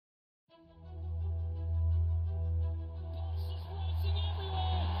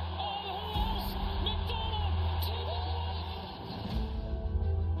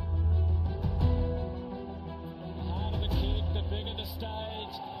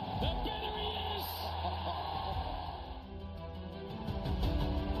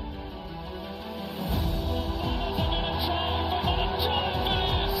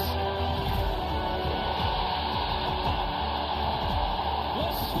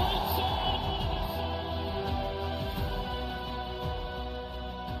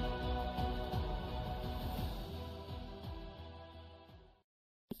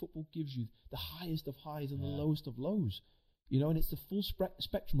football gives you the highest of highs and the lowest of lows, and it's the full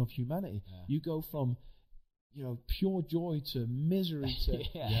spectrum of humanity. Yeah. You go from, pure joy to misery to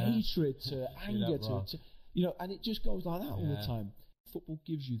hatred to anger to and it just goes like that all the time. Football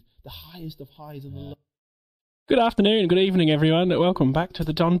gives you the highest of highs and the lowest. Good afternoon, good evening, everyone. Welcome back to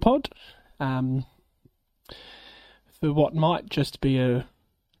the Don Pod. For what might just be a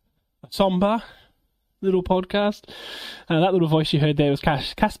somber little podcast. That little voice you heard there was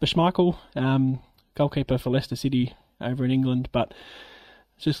Kasper Schmeichel, goalkeeper for Leicester City over in England. But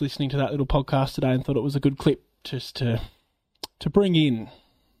just listening to that little podcast today and thought it was a good clip just to bring in.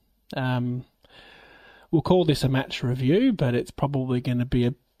 We'll call this a match review, but it's probably going to be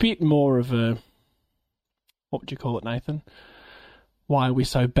a bit more of a, what would you call it, Nathan? Why are we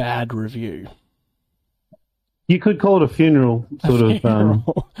so bad review? You could call it a funeral, sort of.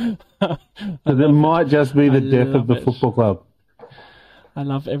 Because it might just be the death of the football club. I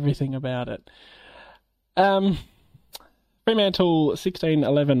love everything about it. Fremantle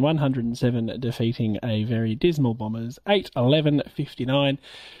 16-11-107 defeating a very dismal Bombers 8-11-59.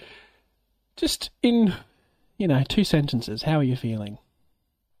 Just in, 2 sentences, how are you feeling?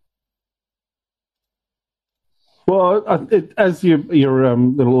 Well, as your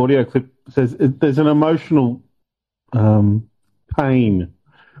little audio clip says, there's an emotional pain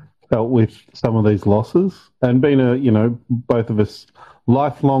felt with some of these losses, and being both of us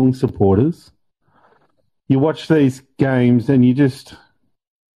lifelong supporters, you watch these games and it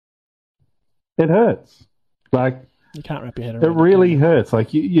hurts. Like, you can't wrap your head around it. It really hurts.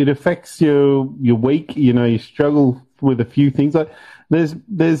 Like, it affects your week. You struggle with a few things. Like,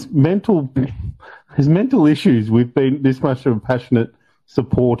 there's mental issues with being this much of a passionate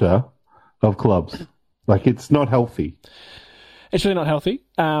supporter of clubs. Like, it's not healthy. It's really not healthy.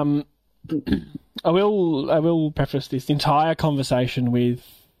 I will preface this entire conversation with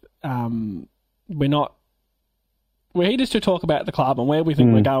we're here just to talk about the club and where we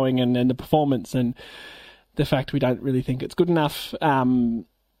think we're going and the performance and the fact we don't really think it's good enough. It's one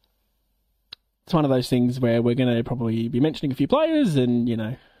of those things where we're going to probably be mentioning a few players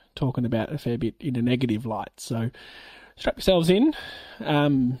and, talking about a fair bit in a negative light. So strap yourselves in.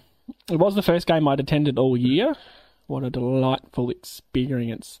 It was the first game I'd attended all year. What a delightful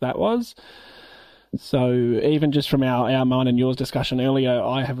experience that was. So even just from our mine and yours discussion earlier,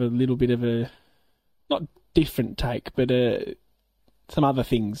 I have a little bit of a, not different take, but some other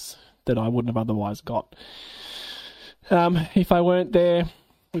things that I wouldn't have otherwise got. If I weren't there,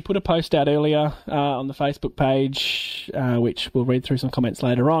 we put a post out earlier on the Facebook page, which we'll read through some comments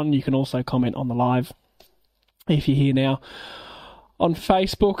later on. You can also comment on the live if you're here now on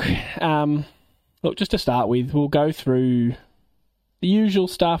Facebook. Look, just to start with, we'll go through the usual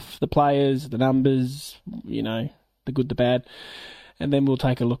stuff, the players, the numbers, the good, the bad, and then we'll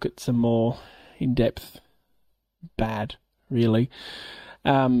take a look at some more in-depth bad, really.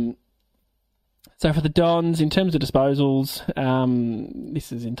 So for the Dons, in terms of disposals,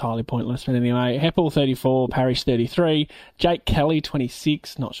 this is entirely pointless, but anyway, Heppel 34, Parrish 33, Jake Kelly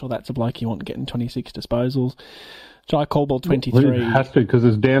 26, not sure that's a bloke you want getting 26 disposals, Jai Caldwell 23. Well, it has to, because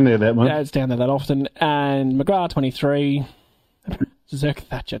it's down there that much. Yeah, it's down there that often, and McGrath 23, Zerk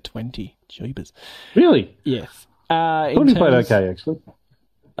Thatcher 20, Jeebers. Really? Yes. I thought he played okay, actually.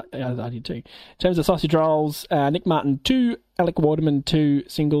 I did too. In terms of sausage rolls, Nick Martin 2, Alec Waterman 2,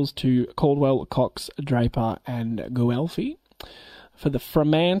 singles to Caldwell, Cox, Draper and Guelphy. For the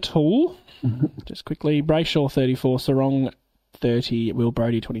Fremantle, just quickly, Brayshaw 34, Sarong 30, Will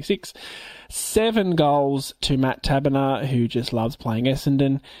Brodie 26. 7 goals to Matt Taberner, who just loves playing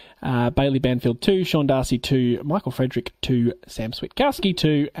Essendon. Bailey Banfield 2, Sean Darcy 2, Michael Frederick 2, Sam Switkowski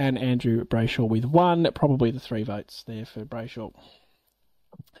 2, and Andrew Brayshaw with 1. Probably the 3 votes there for Brayshaw.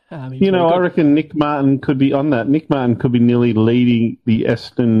 I reckon Nick Martin could be on that. Nick Martin could be nearly leading the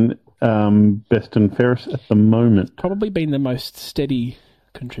Essendon best and fairest at the moment. Probably been the most steady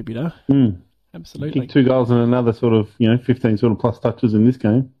contributor. Absolutely. 2 goals and another sort of, 15 sort of plus touches in this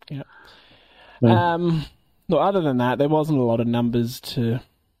game. Yeah. Look, other than that, there wasn't a lot of numbers to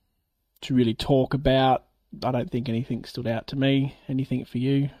really talk about. I don't think anything stood out to me. Anything for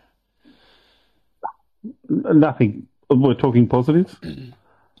you? Nothing. We're talking positives?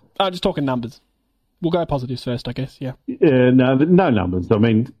 Just talking numbers. We'll go positives first, I guess, yeah. No numbers. I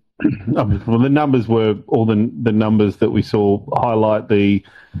mean, the numbers were all the numbers that we saw highlight the,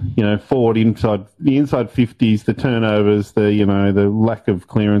 forward inside 50s, the turnovers, the lack of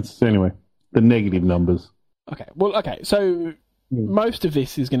clearance. Anyway, the negative numbers. Okay. So most of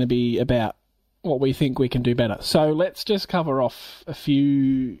this is going to be about what we think we can do better. So let's just cover off a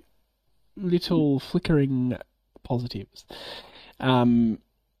few little flickering positives.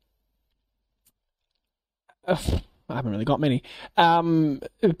 I haven't really got many.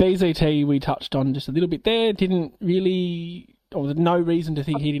 BZT we touched on just a little bit there. Didn't really, or there's no reason to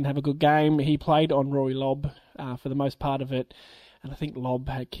think he didn't have a good game. He played on Rory Lobb for the most part of it, and I think Lobb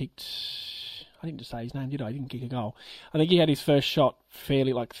had kicked. I didn't just say his name, did I? He didn't kick a goal. I think he had his first shot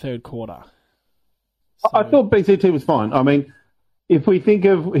fairly like third quarter. So, I thought BCT was fine. I mean, if we think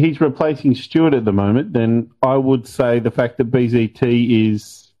of he's replacing Stewart at the moment, then I would say the fact that BZT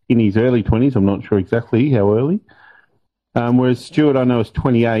is in his early 20s, I'm not sure exactly how early, whereas Stewart I know is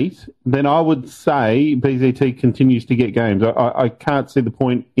 28, then I would say BZT continues to get games. I can't see the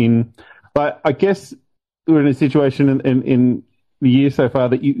point in... But I guess we're in a situation in the year so far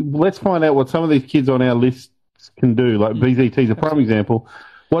that let's find out what some of these kids on our lists can do. Like BZT is a prime example.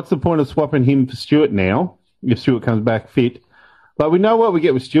 What's the point of swapping him for Stewart now, if Stewart comes back fit? But we know what we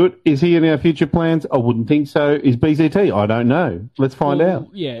get with Stewart. Is he in our future plans? I wouldn't think so. Is BZT? I don't know. Let's find out.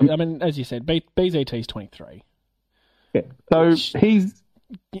 Yeah, I mean, as you said, BZT's 23. Yeah. So if he's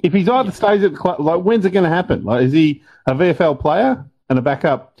either stays at the club, like when's it going to happen? Like, is he a VFL player and a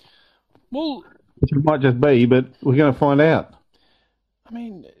backup? Well, which it might just be, but we're going to find out. I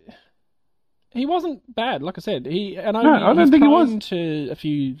mean, he wasn't bad, like I said. I don't think he was. To a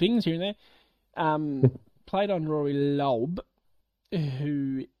few things here and there. Played on Rory Lobb,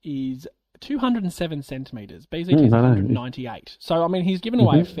 who is 207 centimetres. BZT is 198. So, I mean, he's given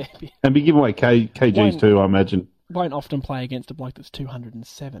away a fair bit. And be giving away kgs too, I imagine. Won't often play against a bloke that's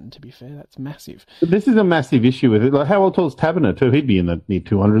 207, to be fair. That's massive. But this is a massive issue with it. Like, how old tall is Taberner too? He'd be in the near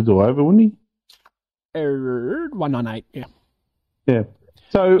 200s or over, wouldn't he? 198, yeah. Yeah.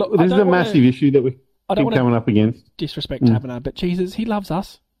 So look, this is a massive issue that we keep coming up against. Disrespect Taberner, but Jesus, he loves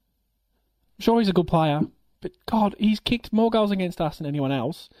us. I'm sure he's a good player, but God, he's kicked more goals against us than anyone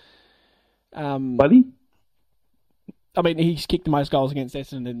else. Buddy? I mean, he's kicked the most goals against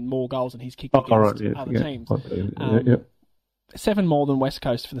Essendon and more goals than he's kicked against other teams. 7 more than West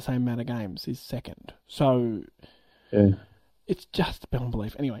Coast for the same amount of games is second. So it's just beyond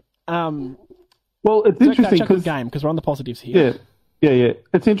belief. Anyway, well, it's interesting because game because we're on the positives here. Yeah.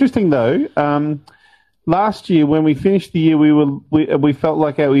 It's interesting though. Last year when we finished the year, we felt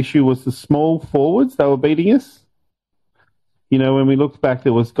like our issue was the small forwards. They were beating us. You know, when we looked back,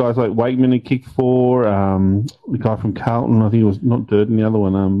 there was guys like Wakeman had kicked 4. The guy from Carlton, I think it was not Durden, the other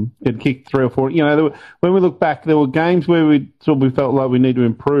one, had kicked 3 or 4. You know, when we look back, there were games where we felt like we need to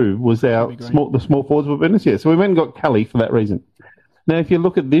improve. Was the small forwards were beating us? Yeah, so we went and got Kelly for that reason. Now, if you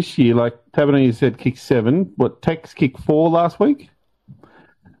look at this year, like Taberner said, kicked 7. What Tex kicked 4 last week?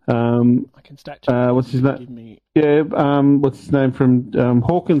 I can stat check. What's his name? What's his name from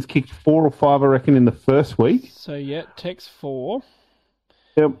Hawkins kicked 4 or 5, I reckon, in the first week. So Tex 4.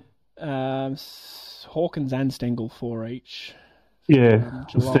 Yep. Hawkins and Stengel 4 each. Yeah,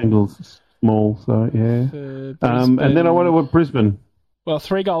 Stengel's small, so yeah. And then I wonder what Brisbane. Well,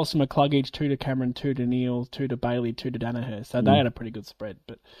 3 goals to McCluggage, 2 to Cameron, 2 to Neal, 2 to Bailey, 2 to Danaher. So they had a pretty good spread,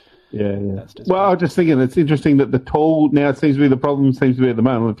 but. Yeah. Well, I was just thinking it's interesting that the tall now it seems to be the problem seems to be at the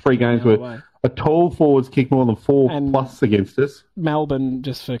moment with 3 games where a tall forward's kicked more than 4 plus against us. Melbourne,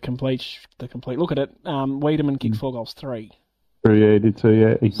 just for the complete look at it, Wiedemann kicked 4 goals, 3. Yeah, he did too.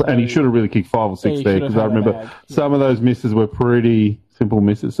 Yeah, and he should have really kicked 5 or 6 there because I remember some of those misses were pretty simple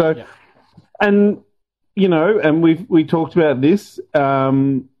misses. So, and you know, and we talked about this.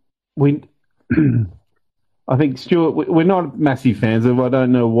 I think Stewart, we're not massive fans of. I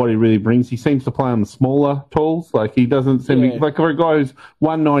don't know what he really brings. He seems to play on the smaller talls. Like he doesn't seem like for a guy who's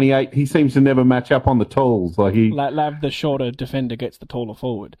 198. He seems to never match up on the talls. Like Lav, the shorter defender, gets the taller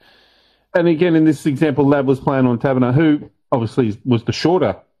forward. And again, in this example, Lav was playing on Taberner, who obviously was the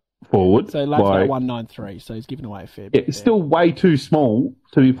shorter forward. So Lav's got 193, so he's given away a fair bit. It's still way too small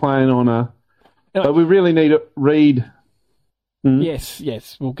to be playing on a. But we really need to read.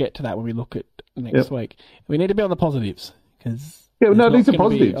 Yes, we'll get to that when we look at next week. We need to be on the positives because these are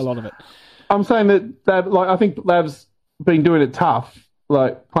positives. A lot of it. I'm saying that like I think Lav's been doing it tough,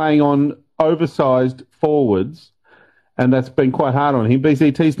 like playing on oversized forwards, and that's been quite hard on him.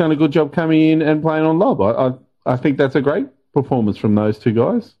 BCT's done a good job coming in and playing on lob. I think that's a great performance from those 2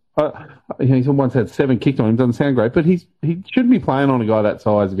 guys. He's once had 7 kicked on him. Doesn't sound great, but he shouldn't be playing on a guy that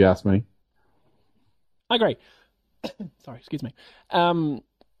size, if you ask me. I agree. Sorry, excuse me. I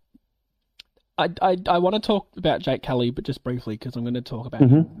want to talk about Jake Kelly, but just briefly because I'm going to talk about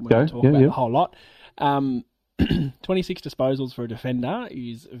him. We're going to talk about a whole lot. 26 disposals for a defender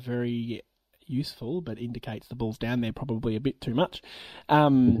is very useful, but indicates the ball's down there probably a bit too much.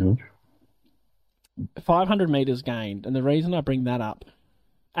 500 metres gained, and the reason I bring that up,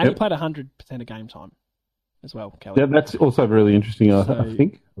 and he played 100% of game time. as well, Kelly. Yeah, that's also really interesting, I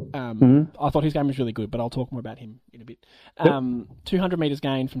think. I thought his game was really good, but I'll talk more about him in a bit. 200 metres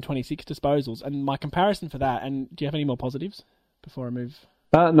gained from 26 disposals. And my comparison for that, and do you have any more positives before I move?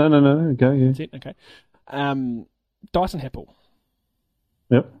 No. Go, yeah. That's it, okay. Dyson Heppel.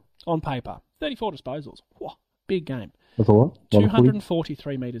 Yep. On paper, 34 disposals. Whoa, big game. That's a lot.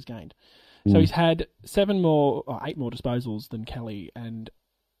 243 metres gained. So he's had 8 more disposals than Kelly and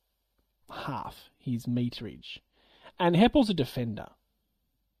half his meterage. And Heppel's a defender.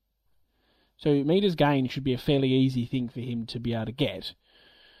 So metres gained should be a fairly easy thing for him to be able to get.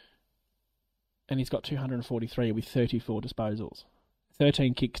 And he's got 243 with 34 disposals.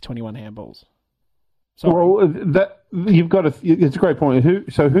 13 kicks, 21 handballs. Sorry. Well, it's a great point.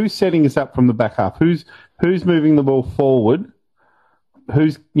 Who's setting us up from the back half? Who's moving the ball forward? Who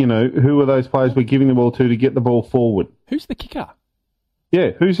are those players we're giving the ball to get the ball forward? Who's the kicker?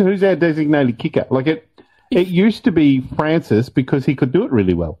 Yeah, who's our designated kicker? Like it used to be Francis because he could do it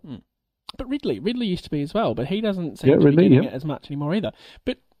really well. But Ridley used to be as well, but he doesn't seem to be getting it as much anymore either.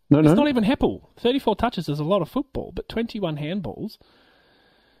 But it's not even Heppel. 34 touches is a lot of football, but 21 handballs.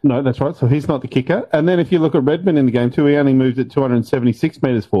 No, that's right. So he's not the kicker. And then if you look at Redmond in the game too, he only moved it 276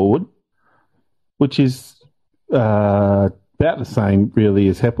 metres forward, which is about the same really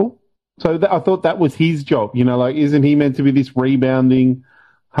as Heppel. So I thought that was his job. Isn't he meant to be this rebounding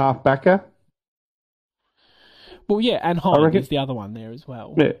half-backer? Well, yeah, and Hind is the other one there as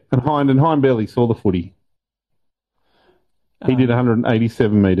well. Yeah, and Hind barely saw the footy. He did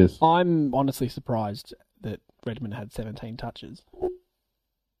 187 metres. I'm honestly surprised that Redmond had 17 touches.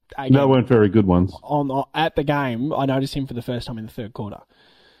 Again, no, weren't very good ones. At the game, I noticed him for the first time in the third quarter.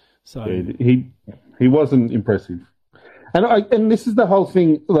 So yeah, he wasn't impressive. And this is the whole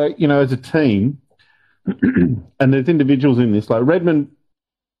thing, as a team, and there's individuals in this. Like Redmond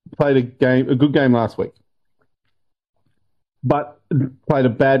played a good game last week, but played a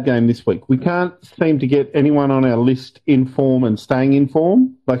bad game this week. We can't seem to get anyone on our list in form and staying in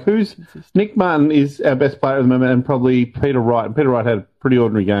form. Like Nick Martin is our best player at the moment, and probably Peter Wright. And Peter Wright had a pretty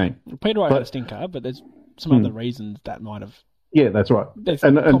ordinary game. Peter Wright had a stinker, but there's some other reasons that might have. Yeah, that's right.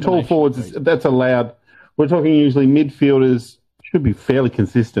 And tall forwards, that's allowed. We're talking usually midfielders should be fairly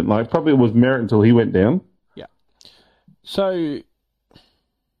consistent. Like probably it was Merritt until he went down. Yeah. So,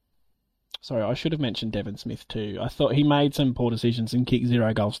 sorry, I should have mentioned Devon Smith too. I thought he made some poor decisions and kicked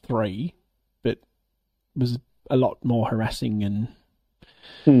 0 goals 3, but was a lot more harassing and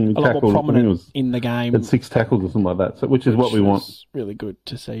a lot more prominent in the game. Had 6 tackles or something like that, which is what we want. Really good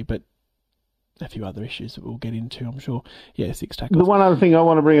to see, but a few other issues that we'll get into, I'm sure. Yeah, 6 tackles. The one other thing I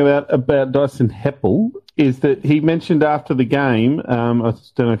want to bring about Dyson Heppel is that he mentioned after the game, I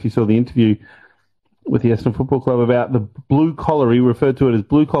don't know if you saw the interview with the Essendon Football Club about the blue collar. He referred to it as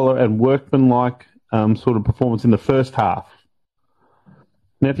blue collar and workmanlike sort of performance in the first half.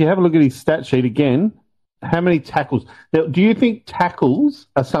 Now, if you have a look at his stat sheet again, how many tackles? Now, do you think tackles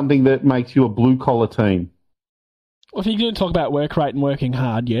are something that makes you a blue collar team? Well, if you're going to talk about work rate and working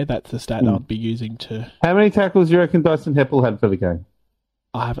hard, yeah, that's the stat I'd be using to... How many tackles do you reckon Dyson Heppel had for the game?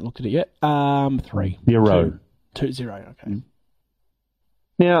 I haven't looked at it yet. 3. 0. 2-0, okay.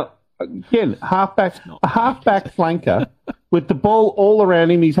 Now, again, a halfback flanker with the ball all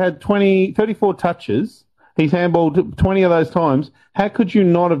around him. He's had 34 touches. He's handballed 20 of those times. How could you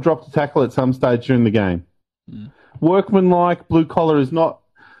not have dropped a tackle at some stage during the game? Workmanlike, blue collar is not...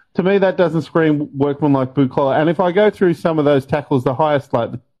 To me, that doesn't scream workmanlike, blue collar. And if I go through some of those tackles, the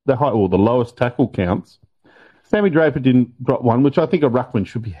lowest tackle counts, Sammy Draper didn't drop one, which I think a ruckman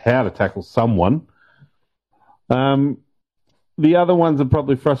should be how to tackle someone. The other ones that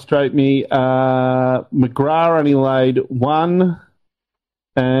probably frustrate me, McGrath only laid 1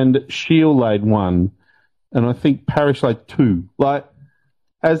 and Shield laid 1. And I think Parrish laid 2. Like,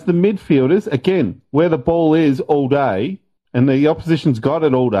 as the midfielders, again, where the ball is all day, and the opposition's got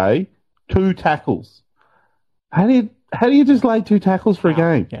it all day, 2 tackles. How do you just lay 2 tackles for a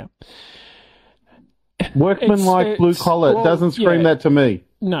game? Yeah. Workmanlike, blue collar, it doesn't scream that to me.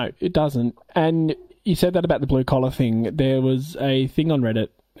 No, it doesn't. And you said that about the blue collar thing. There was a thing on Reddit,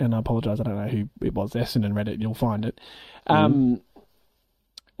 and I apologise, I don't know who it was, Essendon Reddit, you'll find it,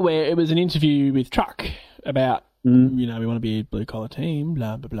 where it was an interview with Truck about, we want to be a blue collar team,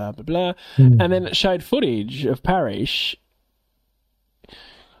 blah, blah, blah, blah, blah. And then it showed footage of Parrish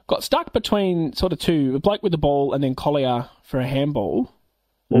got stuck between sort of 2, a bloke with the ball and then Collier for a handball.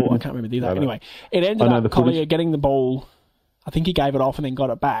 Or I can't remember the other. Anyway, it ended up Collier getting the ball. I think he gave it off and then got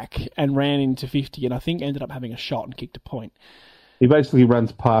it back and ran into 50 and I think ended up having a shot and kicked a point. He basically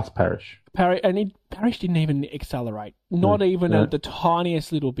runs past Parrish. Parrish didn't even accelerate. Not even the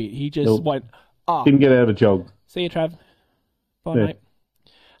tiniest little bit. He just went Didn't get out of jog. See you, Trav. Bye, mate.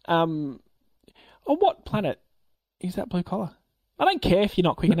 On what planet is that blue collar? I don't care if you're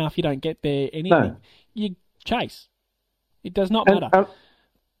not quick enough, you don't get there, anything. No. You chase. It does not matter.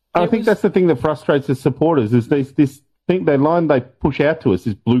 I think that's the thing that frustrates the supporters is this thing they push out to us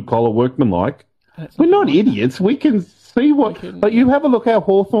is blue collar workmanlike. We're not idiots. We can see what. Like you have a look how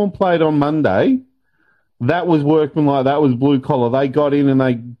Hawthorn played on Monday. That was workmanlike. That was blue collar. They got in and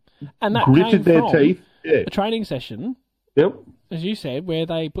that gritted their teeth. Yeah. A training session. Yep. As you said, where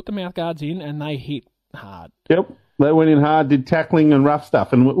they put the mouth guards in and they hit hard. Yep. They went in hard, did tackling and rough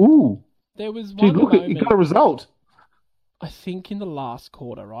stuff, and there was one moment, you got a result. I think in the last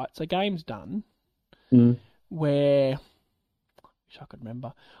quarter, right? So game's done. Where, I wish I could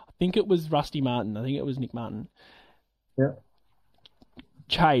remember. I think it was Rusty Martin. I think it was Nick Martin. Yeah.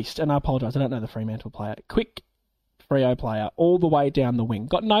 Chased, and I apologise, I don't know the Fremantle player. Quick Freo player, all the way down the wing.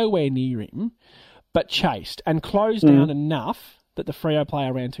 Got nowhere near him, but chased and closed down enough that the Freo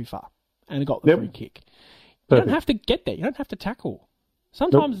player ran too far and got the free kick. You don't have to get there. You don't have to tackle.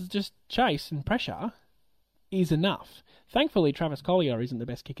 Sometimes just chase and pressure is enough. Thankfully, Travis Collier isn't the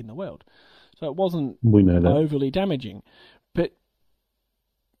best kick in the world, so it wasn't overly damaging. But,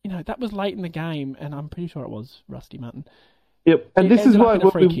 that was late in the game, and I'm pretty sure it was Rusty Martin. Yep, and this is why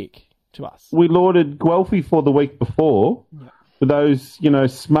a free kick to us. We lauded Guelphy for the week before for those,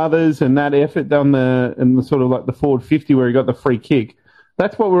 smothers and that effort in the sort of like the forward 50 where he got the free kick.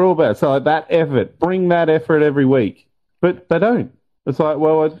 That's what we're all about. So like that effort, bring that effort every week. But they don't. It's like,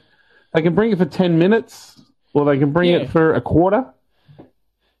 well, they can bring it for 10 minutes or they can bring it for a quarter.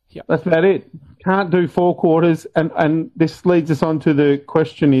 Yep. That's about it. Can't do 4 quarters. And this leads us on to the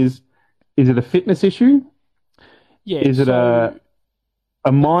question is it a fitness issue? Yeah. Is it a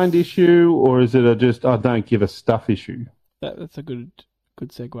mind issue or is it a just, don't give a stuff issue? That's a good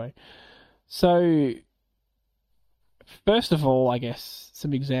segue. So, first of all, I guess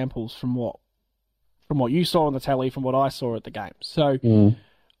some examples from what you saw on the telly, from what I saw at the game. So,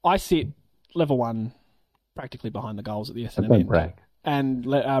 I sit level 1, practically behind the goals at the Essendon end. Brag. And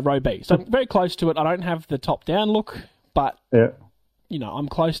row B. So I'm very close to it. I don't have the top-down look, but I'm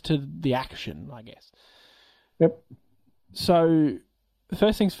close to the action, I guess. Yep. So, the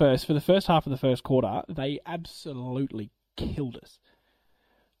first things first, for the first half of the first quarter, they absolutely killed us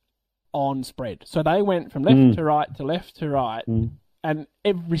on spread. So they went from left to right to left to right, and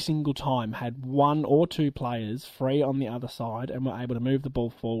every single time had 1 or 2 players free on the other side and were able to move the ball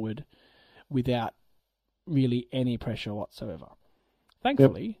forward without really any pressure whatsoever.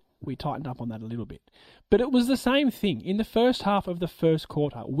 Thankfully, we tightened up on that a little bit. But it was the same thing. In the first half of the first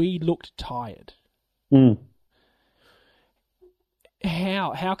quarter, we looked tired.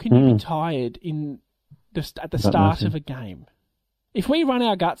 How can you be tired at the start of a game? If we run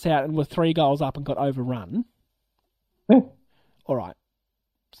our guts out and were 3 goals up and got overrun, all right,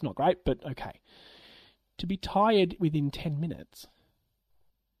 it's not great, but okay. To be tired within 10 minutes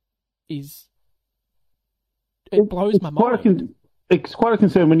blows my mind. It's quite a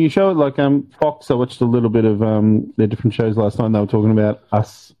concern when you show it like Fox. I watched a little bit of their different shows last night. They were talking about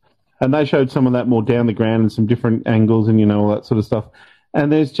us, and they showed some of that more down the ground and some different angles and all that sort of stuff. And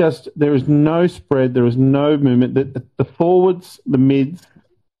there is no spread, there is no movement. The forwards, the mids,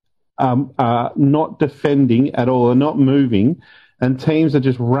 are not defending at all, are not moving, and teams are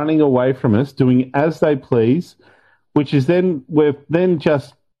just running away from us, doing as they please, which is we're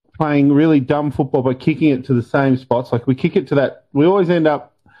just playing really dumb football by kicking it to the same spots. Like we kick it to that, we always end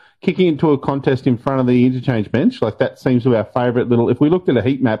up kicking into a contest in front of the interchange bench. Like that seems to be our favourite little, if we looked at a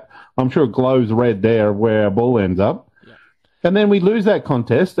heat map, I'm sure it glows red there where our ball ends up. Yeah. And then we lose that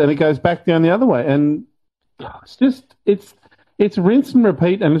contest and it goes back down the other way. And it's rinse and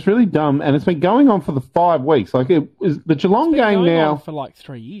repeat and it's really dumb. And it's been going on for the 5 weeks. Like it was the Geelong game now. For like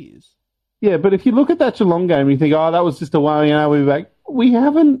 3 years. Yeah, but if you look at that Geelong game and you think, that was just a while, we're back.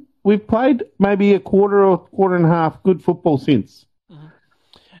 We've played maybe a quarter or quarter and a half good football since.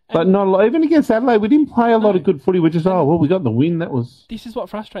 But not a lot. Even against Adelaide, we didn't play a lot of good footy. We just, we got the win. That was... This is what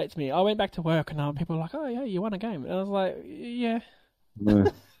frustrates me. I went back to work and people were like, you won a game. And I was like, yeah.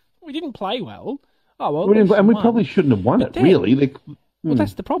 We didn't play well. Oh, well, we probably shouldn't have won it, really. Well,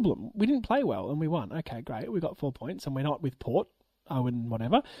 that's the problem. We didn't play well and we won. Okay, great. We got 4 points and we're not with Port, and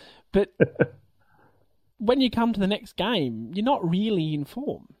whatever. But when you come to the next game, you're not really in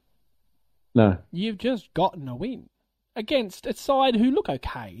form. No. You've just gotten a win against a side who look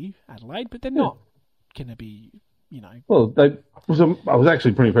okay, Adelaide, but they're not going to be, Well, I was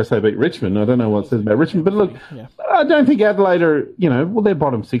actually pretty impressed they beat Richmond. I don't know what it says about Richmond, but look, I don't think Adelaide are, they're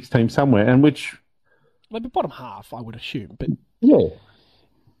bottom 6 team somewhere, and which... They'll be bottom half, I would assume, but... Yeah.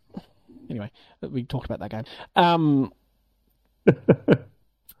 Anyway, we talked about that game.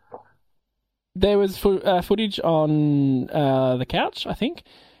 There was footage on the couch, I think,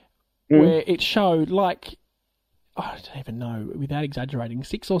 where it showed, like, I don't even know, without exaggerating,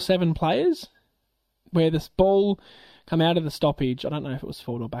 6 or 7 players where this ball come out of the stoppage. I don't know if it was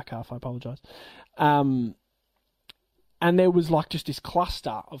forward or back half, I apologise. And there was, like, just this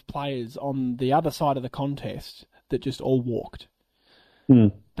cluster of players on the other side of the contest that just all walked.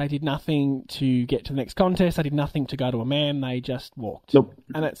 They did nothing to get to the next contest. They did nothing to go to a man. They just walked. Nope.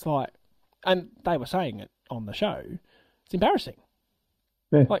 And it's like... And they were saying it on the show. It's embarrassing.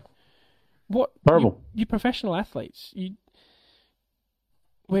 Yeah. Like, what? Horrible. You professional athletes.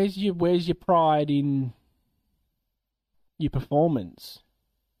 Where's your pride in your performance?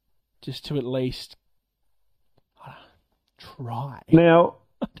 Just to at least try. Now,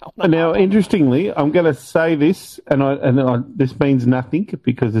 interestingly, I'm going to say this, and this means nothing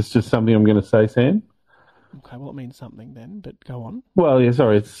because it's just something I'm going to say, Sam. Okay, well, it means something then, but go on. Well, yeah,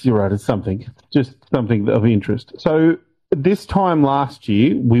 sorry, you're right, it's something. Just something of interest. So, this time last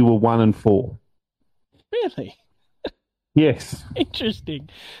year, we were 1-4. Really? Yes. Interesting.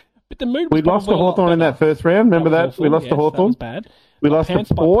 But the mood was we lost to Hawthorn in that first round. Remember that? We lost to Hawthorn. That was bad. We lost to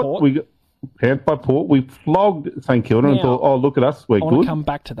Port. We got pants by Port. We flogged St Kilda and thought, oh, look at us, we're good. I want to come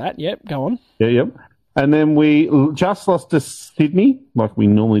back to that. Yep, go on. Yep. And then we just lost to Sydney, like we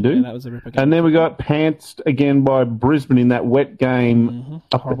normally do. Yeah, that was a ripper game. And then we got pantsed again by Brisbane in that wet game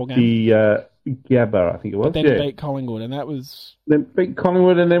up at the Gabba, I think it was. But then beat Collingwood, and that was... Then beat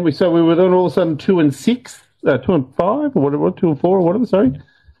Collingwood, and then we were then all of a sudden 2-6, 2-5, or whatever, 2-4, or whatever, sorry.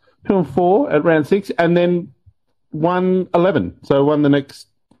 2-4 at round 6, and then 1-11. So won the next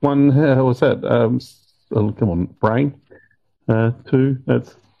one, what's that? Come on, brain. 2,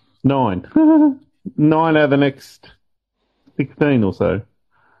 that's 9. 9 out of the next 16 or so.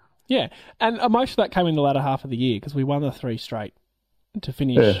 Yeah, and most of that came in the latter half of the year because we won the 3 straight to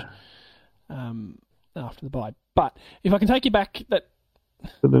finish after the bye. But if I can take you back, I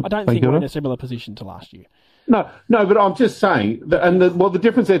don't think we're in a similar position to last year. No, but I'm just saying, the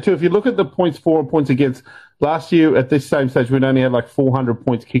difference there too, if you look at the points for and points against, last year at this same stage we'd only had like 400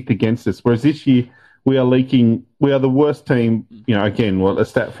 points kicked against us, whereas this year we are the worst team, again, a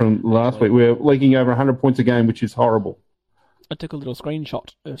stat from last week, we're leaking over 100 points a game, which is horrible. I took a little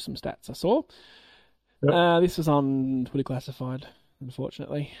screenshot of some stats I saw. Yep. This was on Twitter Classified,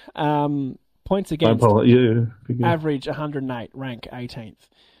 unfortunately. Points against, average 108, rank 18th.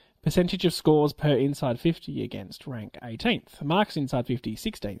 Percentage of scores per inside 50 against, rank 18th. Marks inside 50,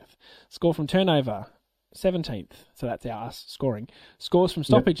 16th. Score from turnover, 17th. So that's us scoring. Scores from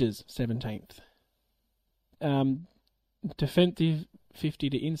stoppages, 17th. Defensive 50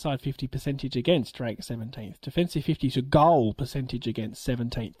 to inside 50 percentage against, rank 17th. Defensive 50 to goal percentage against,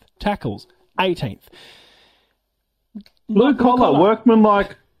 17th. Tackles, 18th. Blue collar,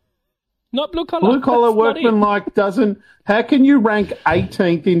 workmanlike. Not blue collar. Blue collar, workmanlike doesn't. How can you rank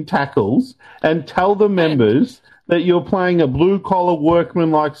 18th in tackles and tell the members that you're playing a blue collar,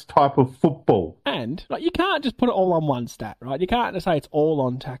 workmanlike type of football? And you can't just put it all on one stat, right? You can't just say it's all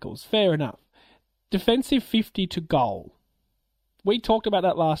on tackles. Fair enough. Defensive 50 to goal. We talked about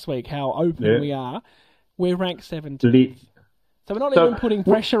that last week, how open we are. We're ranked 17th. So we're not even putting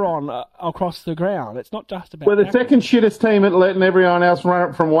pressure on across the ground. It's not just about... We're the second shittest team at letting everyone else run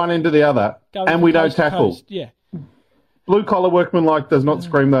it from one end to the other. And we don't tackle. Yeah. Blue collar workmanlike does not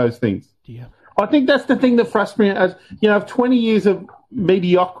scream those things. Yeah. I think that's the thing that frustrates me. As 20 years of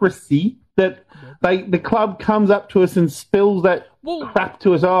mediocrity, that the club comes up to us and spills that crap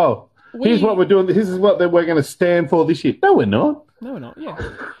to us. Oh, here's what we're doing. This is what we're going to stand for this year. No, we're not. No, we're not. Yeah.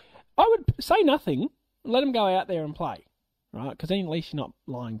 I would say nothing. Let them go out there and play, right? Because then at least you're not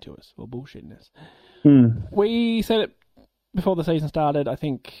lying to us or bullshitting us. We said it before the season started. I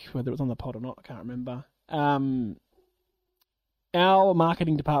think whether it was on the pod or not, I can't remember. Our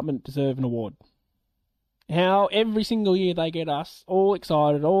marketing department deserve an award. How every single year they get us all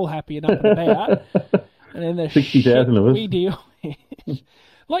excited, all happy and up and about, and then the 60,000 of us we deal with.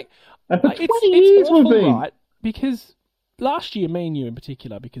 it's awful, right? Because last year, me and you in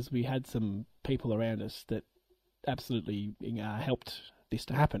particular, because we had some people around us that absolutely helped this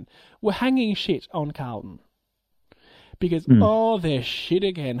to happen, were hanging shit on Carlton. Because, they're shit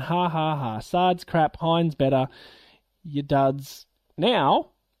again. Ha, ha, ha. Sard's crap. Hines better. You duds. Now,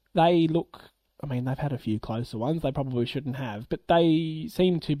 they look... I mean, they've had a few closer ones. They probably shouldn't have. But they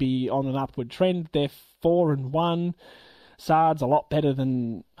seem to be on an upward trend. They're 4-1. Sard's a lot better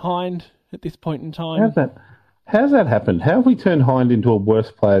than Hind at this point in time. How's that happened? How have we turned Hind into a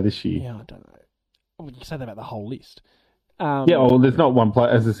worse player this year? Yeah, I don't know. You say that about the whole list. There's not one player,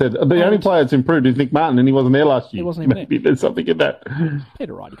 as I said. The only player that's improved is Nick Martin, and he wasn't there last year. He wasn't even Maybe there's something in that.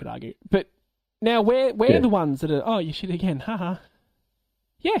 Peter Wright, you could argue. But now we're the ones that are, you shit again, haha.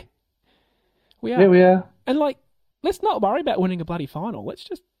 Yeah. We are. Yeah, we are. And, let's not worry about winning a bloody final. Let's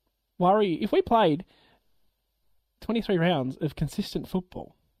just worry. If we played 23 rounds of consistent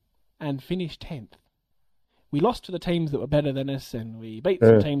football and finished 10th, we lost to the teams that were better than us, and we beat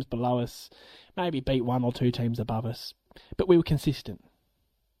some teams below us, maybe beat one or two teams above us, but we were consistent.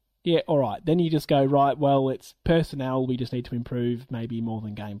 Yeah, all right. Then you just go, right, well, it's personnel. We just need to improve, maybe more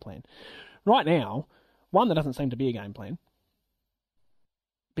than game plan. Right now, one, there doesn't seem to be a game plan.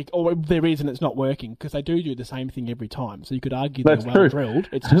 Or there is, and it's not working, because they do the same thing every time. So you could argue they're well drilled.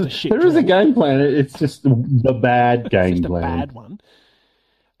 It's just a shit There is a game plan. It's just the bad game plan. It's just a bad one.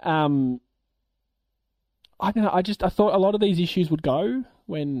 I don't know. I thought a lot of these issues would go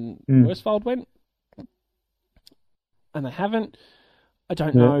when Worsfold went, and they haven't. I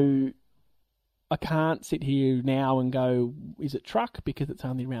don't know. I can't sit here now and go, is it truck because it's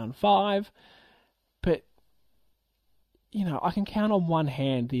only round 5? But I can count on one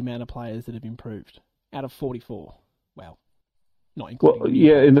hand the amount of players that have improved out of 44. Well, not including. Well,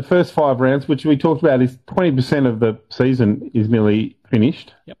 yeah, in the first 5 rounds, which we talked about, is 20% of the season is nearly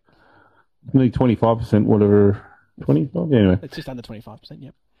finished. Yep. Nearly 25%, whatever. 25? Anyway. It's just under 25%,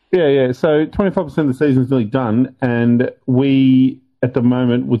 yep. Yeah. So 25% of the season is nearly done, and we, at the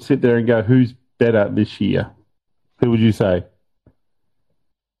moment, would sit there and go, who's better this year? Who would you say?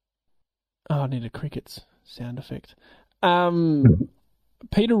 Oh, I need a crickets sound effect.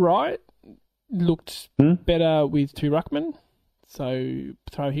 Peter Wright looked better with 2 ruckmen, so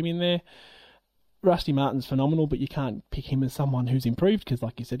throw him in there. Rusty Martin's phenomenal, but you can't pick him as someone who's improved because,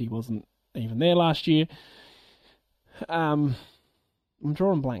 like you said, he wasn't even there last year. I'm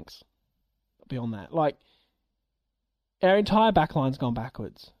drawing blanks beyond that. Our entire backline's gone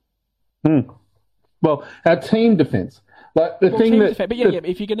backwards. Well, our team defence. But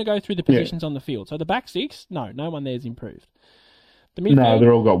if you're going to go through the positions on the field. So the back 6, no one there's improved. The midfield, no,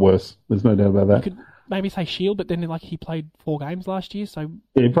 they're all got worse. There's no doubt about that. You could maybe say Shield, but then he played 4 games last year, so...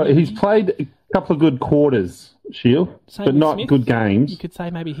 Yeah, he's played a couple of good quarters, Shield, but not Smith. Good games. You could say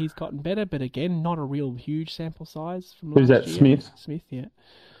maybe he's gotten better, but again, not a real huge sample size from Who's last that, year. Smith? Smith, yeah.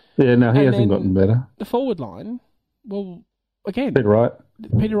 Yeah, no, he hasn't gotten better. The forward line, well, again... Peter Wright.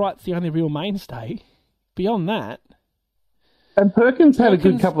 Peter Wright's the only real mainstay. Beyond that... And Perkins had a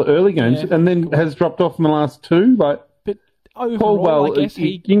good couple of early games, and then has dropped off in the last 2, But overall, Caldwell, I guess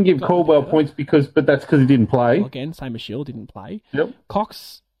you can give Caldwell points but that's because he didn't play. Well, again, same as Shield, didn't play. Yep.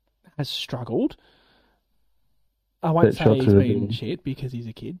 Cox has struggled. I won't say he's been shit because he's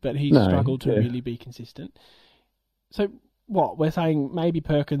a kid, but he's struggled to really be consistent. So what? We're saying maybe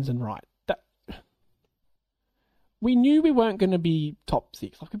Perkins and Wright. We knew we weren't going to be top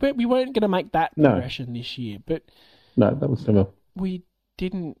 6. We weren't going to make that progression this year, but no, that was similar. We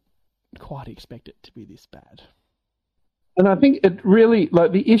didn't quite expect it to be this bad. And I think it really,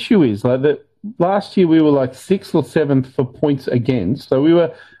 the issue is, that last year we were 6th or 7th for points against. So we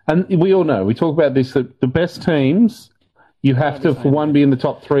were, and we all know, we talk about this, that the best teams, you have to, for one, be in the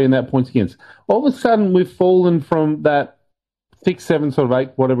top 3 and that points against. All of a sudden, we've fallen from that 6, 7, sort of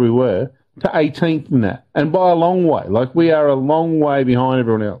 8, whatever we were, to 18th in that. And by a long way. We are a long way behind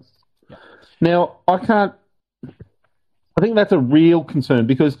everyone else. Yeah. Now, I think that's a real concern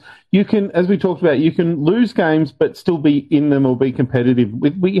because you can, as we talked about, you can lose games but still be in them or be competitive.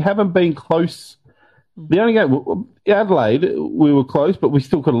 We haven't been close. The only game, Adelaide, we were close, but we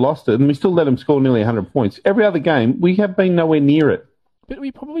still could have lost it, and we still let them score nearly 100 points. Every other game, we have been nowhere near it. But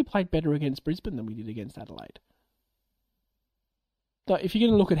we probably played better against Brisbane than we did against Adelaide. So if you're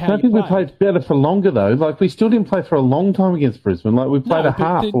going to look at how we played better for longer, though. We still didn't play for a long time against Brisbane. We played a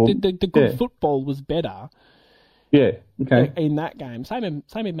half. The good football was better. Yeah, okay. In that game. Same in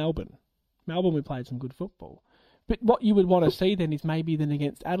Melbourne. Melbourne, we played some good football. But what you would want to see then is maybe then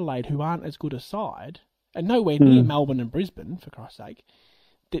against Adelaide, who aren't as good a side, and nowhere near Melbourne and Brisbane, for Christ's sake,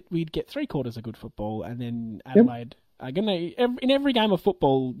 that we'd get 3/4 of good football, and then Adelaide are going to... In every game of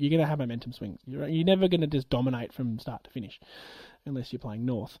football, you're going to have momentum swings. You're never going to just dominate from start to finish, unless you're playing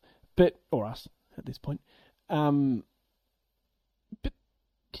North, or us at this point. But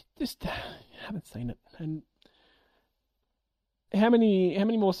just haven't seen it. And how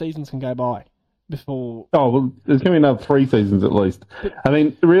many more seasons can go by before? Oh, well, there's going to be another 3 seasons at least.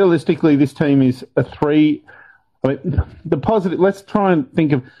 Realistically, this team is a 3. The positive. Let's try and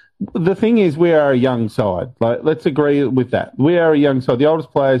think of. The thing is, we are a young side. Let's agree with that. We are a young side. The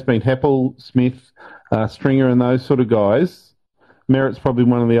oldest players been Heppel, Smith, Stringer, and those sort of guys. Merritt's probably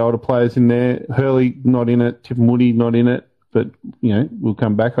one of the older players in there. Hurley not in it. Tipmoody not in it. but we'll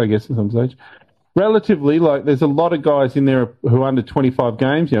come back, I guess, at some stage. Relatively, there's a lot of guys in there who are under 25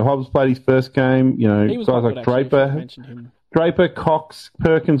 games. Hobbs played his first game. Guys like Draper, Cox,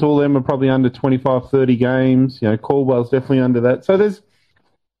 Perkins, all them are probably under 25, 30 games. Caldwell's definitely under that. So there's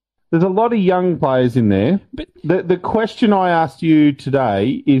a lot of young players in there. But the question I asked you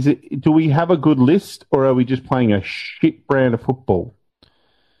today is, do we have a good list or are we just playing a shit brand of football?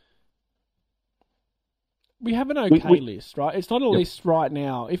 We have an okay list, right? It's not a list right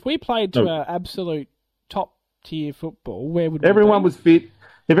now. If we played to our absolute top-tier football, where would everyone was fit?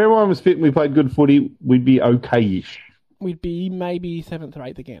 If everyone was fit and we played good footy, we'd be okay-ish. We'd be maybe 7th or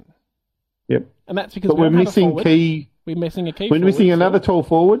 8th again. Yep. And that's because we're missing key. We're missing a key forward. We're missing another tall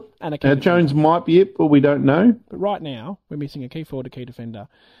forward. And a key defender. Jones might be it, but we don't know. But right now, we're missing a key forward, a key defender,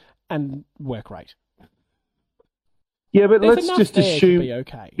 and work rate. Yeah, but let's just assume... to be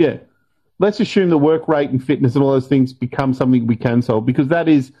okay. Yeah. Let's assume the work rate and fitness and all those things become something we can solve, because that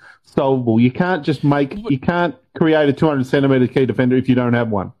is solvable. You can't just you can't create a 200 centimetre key defender if you don't have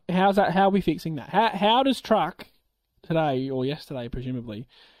one. How's that? How are we fixing that? How does Truck today or yesterday, presumably,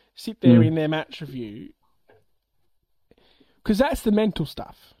 sit there in their match review? Because that's the mental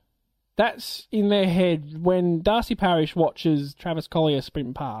stuff. That's in their head. When Darcy Parish watches Travis Collier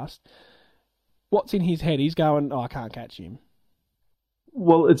sprint past, what's in his head? He's going, I can't catch him.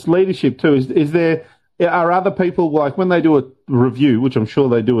 Well, it's leadership too. Are other people, like when they do a review, which I'm sure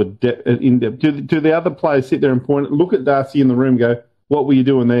they do in-depth, do the other players sit there and look at Darcy in the room and go, what were you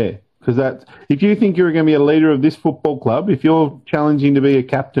doing there? Because if you think you're going to be a leader of this football club, if you're challenging to be a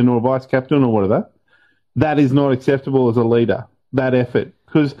captain or a vice captain or whatever, that is not acceptable as a leader, that effort.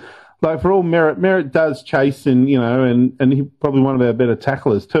 Because for all Merritt does chase and he's probably one of our better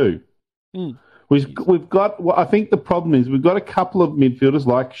tacklers too. Mm. We've got. I think the problem is we've got a couple of midfielders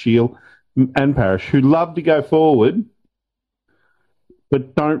like Shield and Parish who love to go forward,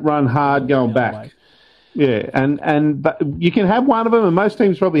 but don't run hard going back. Yeah, but you can have one of them, and most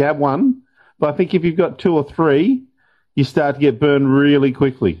teams probably have one. But I think if you've got 2 or 3, you start to get burned really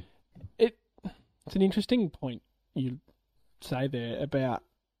quickly. It's an interesting point you say there about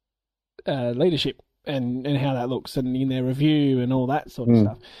leadership. And how that looks, and in their review and all that sort of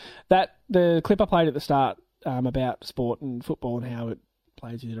stuff. That the clip I played at the start about sport and football and how it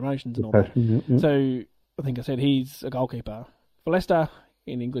plays with your emotions and all that. Yeah. So I think I said he's a goalkeeper for Leicester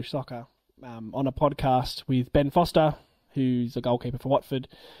in English soccer on a podcast with Ben Foster, who's a goalkeeper for Watford.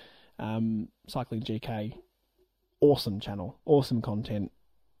 Cycling GK, awesome channel, awesome content.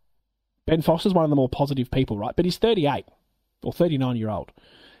 Ben Foster's one of the more positive people, right? But he's 38 or 39-year-old.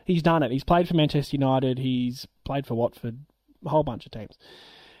 He's done it. He's played for Manchester United. He's played for Watford, a whole bunch of teams.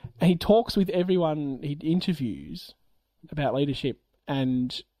 And he talks with everyone he interviews about leadership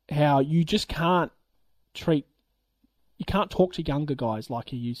and how you just can't talk to younger guys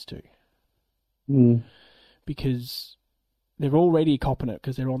like you used to. Mm. Because they're already copping it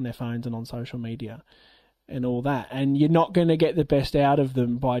because they're on their phones and on social media and all that. And you're not going to get the best out of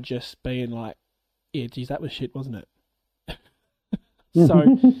them by just being like, yeah, geez, that was shit, wasn't it? So,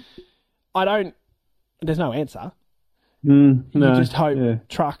 there's no answer. No, you just hope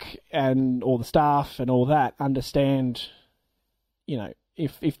Truck and all the staff and all that understand,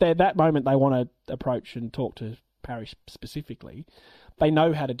 if they're that moment they want to approach and talk to Parish specifically, they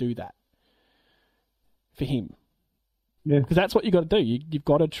know how to do that for him. Yeah. Because that's what you've got to do. You've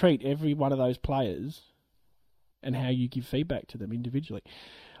got to treat every one of those players and how you give feedback to them individually.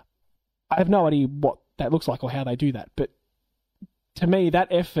 I have no idea what that looks like or how they do that, but to me, that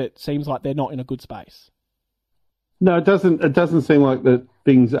effort seems like they're not in a good space. No, it doesn't. It doesn't seem like that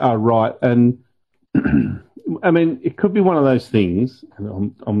things are right. And I mean, it could be one of those things.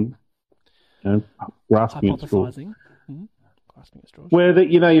 And I'm grasping at straws. Where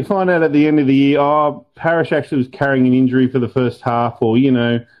you find out at the end of the year, Parish actually was carrying an injury for the first half, or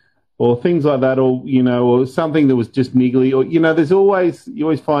things like that, or something that was just niggly, or you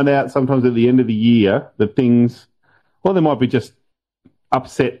always find out sometimes at the end of the year that things, well, they might be just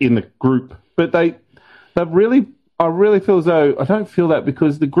upset in the group, but I really feel as though I don't feel that,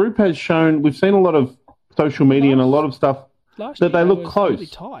 because the group has shown, we've seen a lot of social media and a lot of stuff that they look close. Really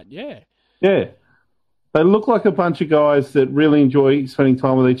tight, yeah. Yeah. They look like a bunch of guys that really enjoy spending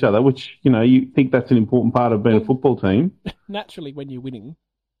time with each other, which, you think that's an important part of being a football team. Naturally, when you're winning,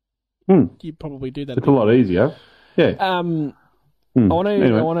 you probably do that. It's a lot easier. Yeah. I want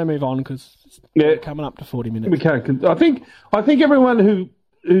to move on because we're coming up to 40 minutes. We can't. I think everyone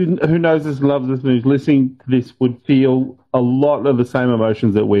who knows us, loves us, and who's listening to this would feel a lot of the same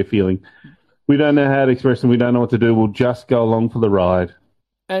emotions that we're feeling. We don't know how to express them. We don't know what to do. We'll just go along for the ride.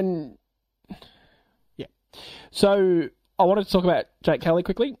 And yeah, so I wanted to talk about Jake Kelly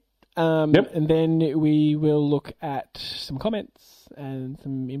quickly. And then we will look at some comments and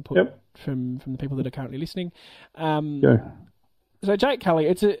some input from the people that are currently listening. So Jake Kelly,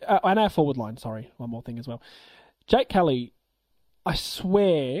 and our forward line, sorry, one more thing as well. Jake Kelly, I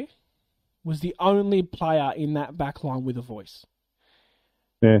swear, was the only player in that back line with a voice.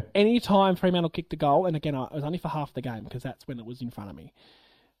 Yeah. Any time Fremantle kicked a goal, and again, it was only for half the game because that's when it was in front of me.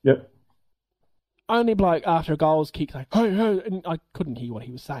 Yep. Only bloke after a goal was kicked, like, hey, hey, and I couldn't hear what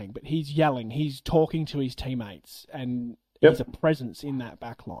he was saying, but he's yelling, he's talking to his teammates, and he's a presence in that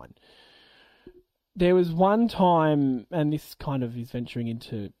back line. There was one time, and this kind of is venturing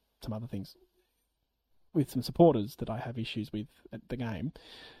into some other things, with some supporters that I have issues with at the game.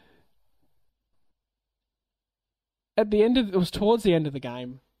 It was towards the end of the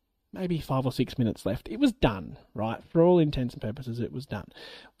game, maybe 5 or 6 minutes left. It was done, right? For all intents and purposes, it was done.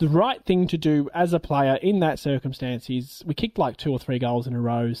 The right thing to do as a player in that circumstance is, we kicked like 2 or 3 goals in a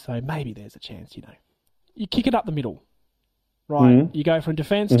row, so maybe there's a chance, You kick it up the middle, right? Mm-hmm. You go from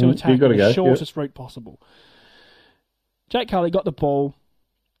defence to attack in the shortest route possible. Jake Kelly got the ball.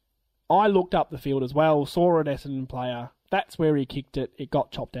 I looked up the field as well, saw an Essendon player. That's where he kicked it. It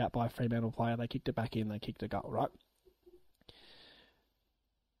got chopped out by a Fremantle player. They kicked it back in. They kicked a goal, right?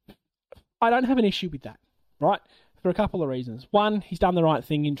 I don't have an issue with that, right? For a couple of reasons. One, he's done the right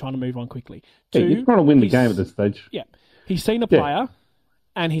thing in trying to move on quickly. Two, he's trying to win the game at this stage. Yeah. He's seen a player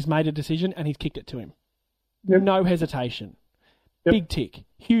and he's made a decision and he's kicked it to him. Yep. No hesitation. Yep. Big tick.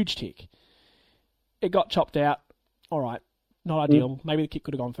 Huge tick. It got chopped out. All right. Not ideal. Maybe the kick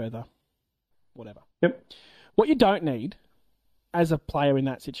could have gone further. Whatever. Yep. What you don't need as a player in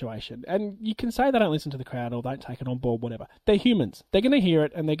that situation, and you can say they don't listen to the crowd or don't take it on board, whatever. They're humans. They're going to hear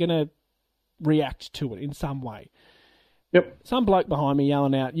it and they're going to react to it in some way. Yep. Some bloke behind me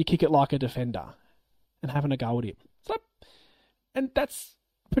yelling out, you kick it like a defender, and having a go at him. So, and that's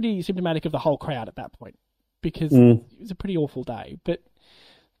pretty symptomatic of the whole crowd at that point, because it was a pretty awful day. But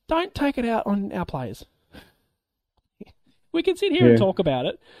don't take it out on our players. We can sit here and talk about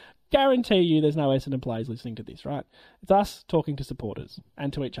it. Guarantee you there's no Essendon players listening to this, right? It's us talking to supporters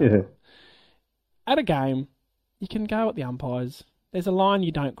and to each other. At a game, you can go at the umpires. There's a line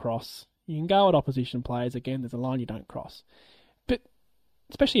you don't cross. You can go at opposition players. Again, there's a line you don't cross. But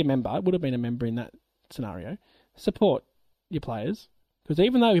especially a member, would have been a member in that scenario, support your players. Because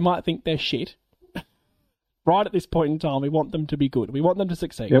even though we might think they're shit, right at this point in time, we want them to be good. We want them to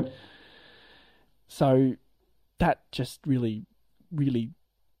succeed. Yep. So that just really, really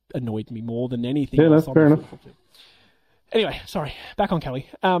annoyed me more than anything else. Yeah, that's fair enough. Anyway, sorry. Back on Kelly.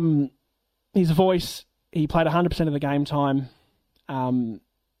 His voice, he played 100% of the game time.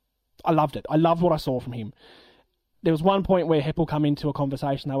 I loved it. I loved what I saw from him. There was one point where Heppel come into a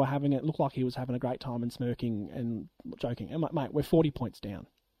conversation they were having. It looked like he was having a great time and smirking and joking. I'm like, mate, we're 40 points down.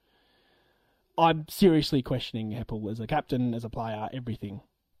 I'm seriously questioning Heppel as a captain, as a player, everything.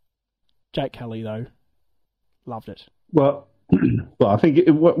 Jake Kelly, though, loved it. Well, I think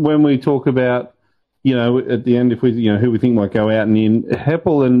when we talk about, at the end, if we, who we think might go out and in,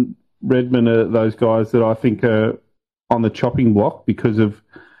 Heppel and Redmond are those guys that I think are on the chopping block because of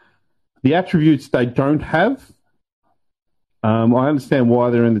the attributes they don't have. I understand why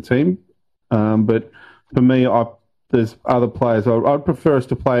they're in the team, but for me, there's other players. I'd prefer us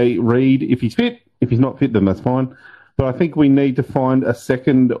to play Reid if he's fit. If he's not fit, then that's fine. But I think we need to find a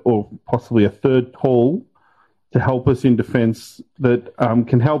second or possibly a third tall to help us in defence that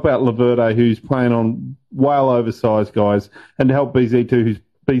can help out Laverde, who's playing on well oversized guys, and to help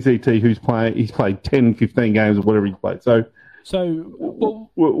BZT, who's played 10, 15 games or whatever he's played. So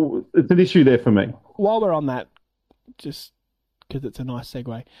it's an issue there for me. While we're on that, just because it's a nice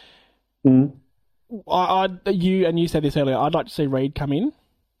segue, you said this earlier, I'd like to see Reid come in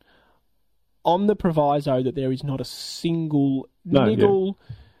on the proviso that there is not a single niggle,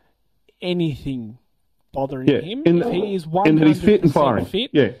 anything bothering him. If he is 100%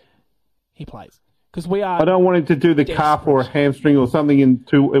 fit, he plays. Because I don't want him to do the calf or a hamstring or something in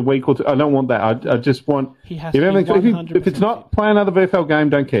a week or two. I don't want that. I just want... If it's not playing another VFL game,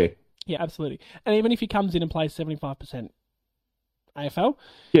 don't care. Yeah, absolutely. And even if he comes in and plays 75% AFL,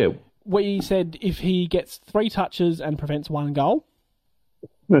 we said if he gets 3 touches and prevents 1 goal,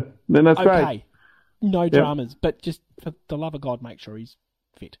 then that's great. No dramas. But just for the love of God, make sure he's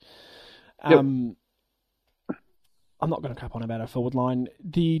fit. I'm not going to crap on about our forward line.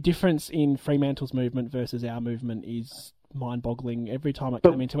 The difference in Fremantle's movement versus our movement is mind-boggling. Every time it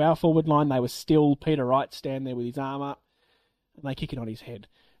came into our forward line, they were still Peter Wright stand there with his arm up, and they kick it on his head.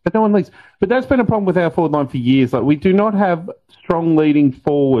 But no one leads. But that's been a problem with our forward line for years. Like, we do not have strong leading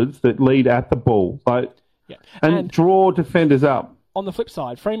forwards that lead at the ball. and draw defenders up. On the flip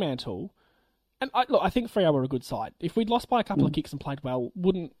side, Fremantle, and I think Freo were a good side. If we'd lost by a couple of kicks and played well,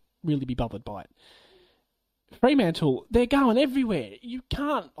 wouldn't really be bothered by it. Fremantle, they're going everywhere.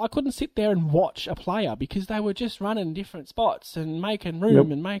 I couldn't sit there and watch a player because they were just running different spots and making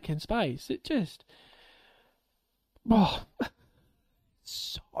room and making space. It just,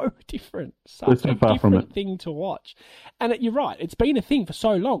 so different. Such a different thing to watch. And you're right, it's been a thing for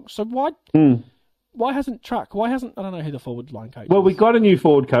so long. So why hasn't I don't know who the forward line coach is. We got a new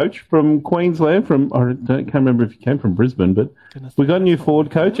forward coach from Queensland. I can't remember if he came from Brisbane, but we got a new forward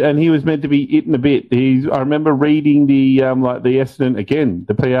coach, and he was meant to be eaten a bit. I remember reading the Essendon again,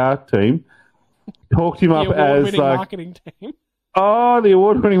 the PR team talked him up as marketing team. Oh, the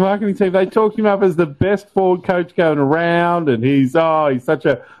award-winning marketing team. They talked him up as the best forward coach going around, and he's such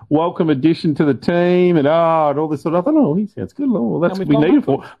a welcome addition to the team, and all this sort of. I thought, he sounds good. Well, that's what we need him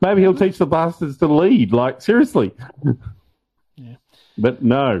for. Maybe he'll teach the bastards to lead. Like, seriously. Yeah. But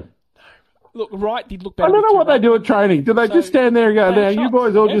no. Look, Wright did look better. I don't know what they do at training. Do they just stand there and go, now, you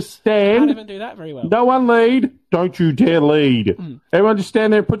boys all just stand. Can't even do that very well. No one lead. Don't you dare lead. Everyone just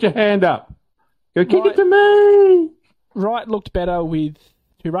stand there and put your hand up. Go, kick it to me. Wright looked better with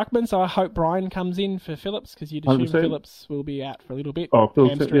two ruckmen, so I hope Brian comes in for Phillips, because you'd assume 100%. Phillips will be out for a little bit. Oh,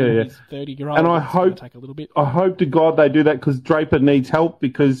 Phillips, yeah. He's 30-year-old. And I hope take a little bit. I hope to God they do that, because Draper needs help,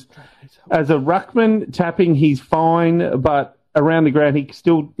 because as a ruckman, tapping, he's fine, but around the ground, he's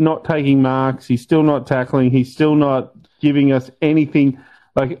still not taking marks, he's still not tackling, he's still not giving us anything.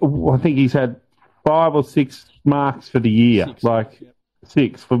 Like, I think he's had 5 or 6 marks for the year.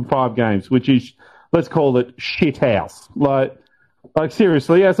 6 from 5 games, which is... Let's call it shit house. Like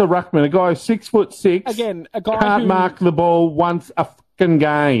seriously, as a ruckman, a guy who's 6'6", again, a guy can't mark the ball once a fucking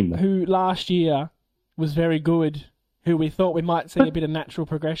game. Who last year was very good, who we thought we might see a bit of natural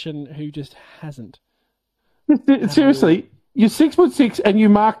progression, who just hasn't. Seriously, you're 6'6" and you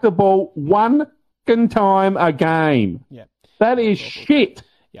mark the ball one fucking time a game. Yeah, that is shit.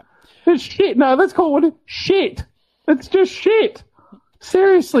 Yeah, it's shit. No, let's call it shit. It's just shit.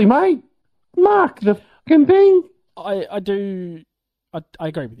 Seriously, mate. Mark the fucking thing. I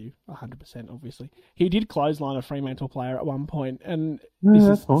agree with you 100%, obviously. He did clothesline a Fremantle player at one point, and this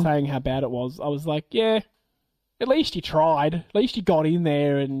is saying how bad it was. I was like, yeah, at least you tried. At least you got in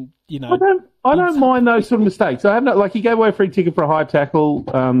there and, I don't mind those sort of mistakes. I have no, he gave away a free ticket for a high tackle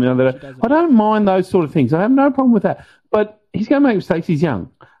the other day. I don't mind those sort of things. I have no problem with that. But he's going to make mistakes. He's young.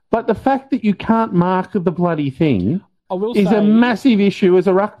 But the fact that you can't mark the bloody thing... is a massive issue as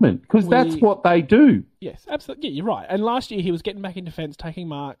a ruckman, because that's what they do. Yes, absolutely. Yeah, you're right. And last year he was getting back in defence, taking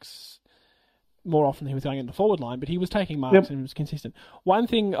marks more often than he was going in the forward line, but he was taking marks and he was consistent. One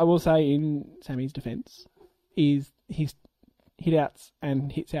thing I will say in Sammy's defence is his hit-outs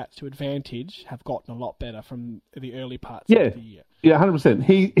and hits-outs to advantage have gotten a lot better from the early parts of the year. Yeah,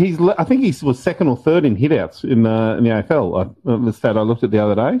 100%. I think he was second or third in hit-outs in the AFL. The stat I looked at the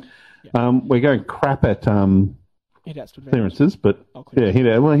other day. Yeah. We're going crap at... clearances, but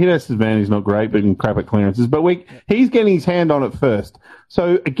hit-outs to advantage is not great, but crap at clearances. But he's getting his hand on it first.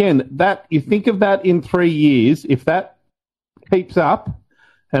 So again, that you think of that in 3 years, if that keeps up,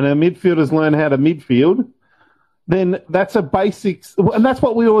 and our midfielders learn how to midfield, then that's a basics, and that's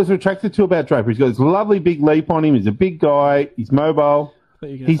what we always were attracted to about Draper. He's got this lovely big leap on him. He's a big guy. He's mobile.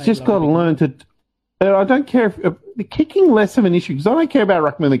 He's just got to learn to. I don't care if the kicking less of an issue, because I don't care about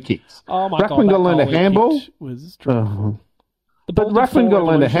ruckman that kicks. Oh my ruckman got to learn to handball. But ruckman got to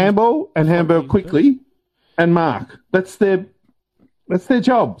learn to handball and handball quickly and mark. That's their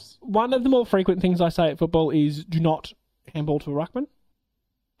jobs. One of the more frequent things I say at football is do not handball to a ruckman.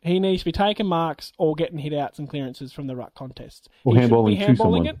 He needs to be taking marks or getting hit outs and clearances from the ruck contests. Or handballing to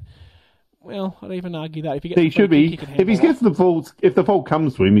someone. It. Well, I'd even argue that he should be. If he gets the ball, if the ball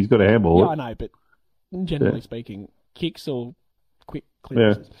comes to him, he's got to handball it. Yeah, I know, but generally speaking, kicks or quick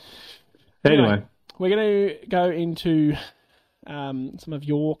clearances. Yeah. Anyway, we're going to go into some of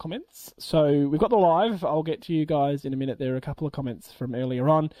your comments. So we've got the live. I'll get to you guys in a minute. There are a couple of comments from earlier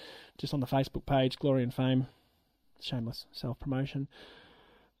on, just on the Facebook page, Glory and Fame. Shameless self-promotion.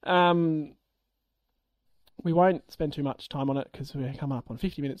 We won't spend too much time on it because we're come up on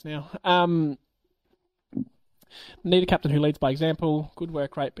 50 minutes now. Need a captain who leads by example. Good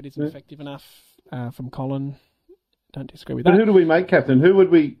work rate, but isn't effective enough. From Colin. Don't disagree with that. But who do we make captain? Who would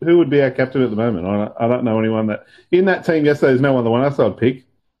be our captain at the moment? I don't know anyone that in that team yesterday. There's no one else I'd pick.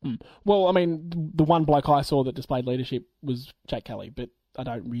 Well, I mean, the one bloke I saw that displayed leadership was Jake Kelly, but I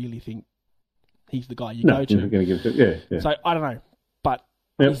don't really think he's the guy you go to. Going to give it to. So I don't know, but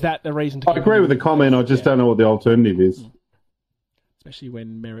is that the reason to? I agree with the comment. I just don't know what the alternative is. especially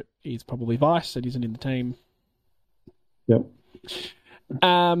when Merritt is probably vice and isn't in the team. Yep.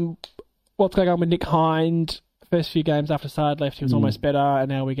 What's going on with Nick Hind? First few games after Sard left, he was almost better, and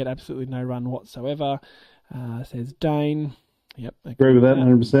now we get absolutely no run whatsoever, says Dane. Yep. Agree with that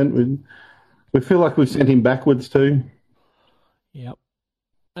 100%. We feel like we've sent him backwards too. Yep.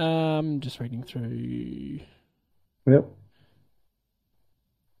 Just reading through. Yep.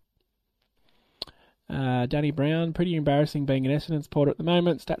 Danny Brown, pretty embarrassing being an Essendon supporter at the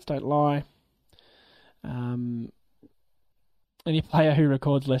moment. Stats don't lie. Any player who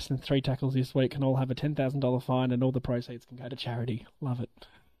records less than 3 tackles this week can all have a $10,000 fine, and all the proceeds can go to charity. Love it.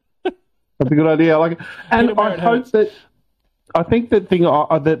 That's a good idea. I like it. And I think that thing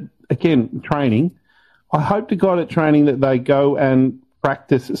that again, training. I hope to God at training that they go and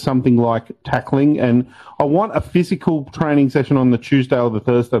practice something like tackling, and I want a physical training session on the Tuesday or the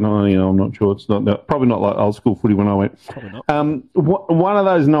Thursday. No, I'm not sure. It's not probably not like old school footy when I went. Probably not. One of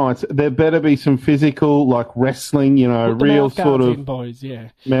those nights, there better be some physical, like wrestling. Real sort of boys, yeah,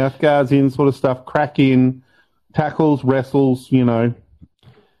 mouth guards in sort of stuff. Crack in, tackles, wrestles. Real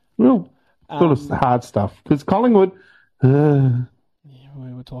sort of hard stuff. Because Collingwood. Yeah,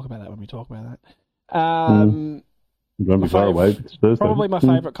 we'll talk about that when we talk about that. Probably my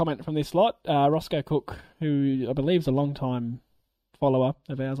favourite comment from this lot, Roscoe Cook, who I believe is a long-time follower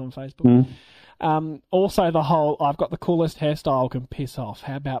of ours on Facebook. Also the whole, I've got the coolest hairstyle, can piss off.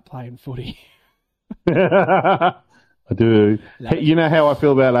 How about playing footy? I do. You know how I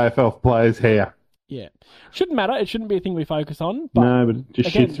feel about AFL players' hair. Yeah. Shouldn't matter. It shouldn't be a thing we focus on. But no, but it just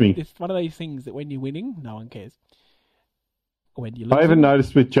shits me. It's one of these things that when you're winning, no one cares. When you I even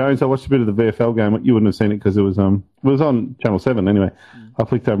noticed with Jones, I watched a bit of the VFL game. You wouldn't have seen it because it was on Channel 7 anyway. I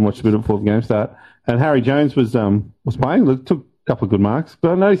flicked over and watched a bit before the game start. And Harry Jones was playing. Look, took a couple of good marks.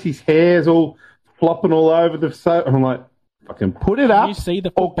 But I noticed his hair's all flopping all over the... And I'm like, fucking put it up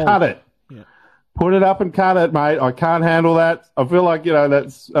or cut it. Yeah. Put it up and cut it, mate. I can't handle that. I feel like,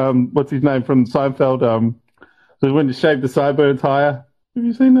 that's... what's his name from Seinfeld? So when you shave the sideburns higher. Have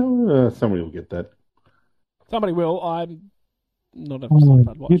you seen that? Somebody will get that. Somebody will. I'm... Not a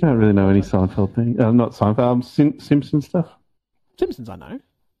Seinfeld watch. You don't really know any Seinfeld thing. Not Seinfeld. Simpsons stuff. Simpsons, I know.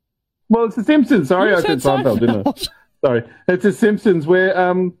 Well, it's the Simpsons. Sorry, I said Seinfeld, didn't I? Sorry, it's the Simpsons where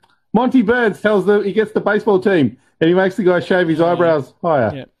Monty Burns he gets the baseball team and he makes the guy shave his eyebrows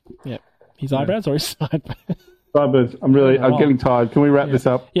higher. Yeah. His eyebrows or his sideburns? Sideburns. I'm getting tired. Can we wrap this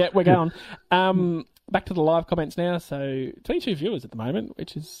up? Yeah, we're going. Back to the live comments now. So 22 viewers at the moment,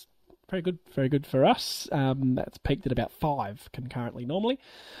 which is very good for us. That's peaked at about 5 concurrently normally.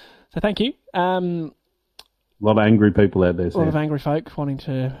 So thank you. A lot of angry people out there. A lot of angry folk wanting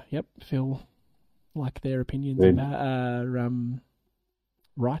to, feel like their opinions are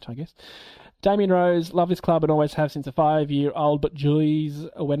right, I guess. Damien Rose, love this club and always have since a 5-year-old, but Julies,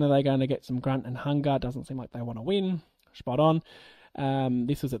 when are they going to get some grunt and hunger? Doesn't seem like they want to win. Spot on.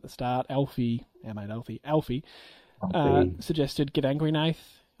 This was at the start. Alfie suggested get angry,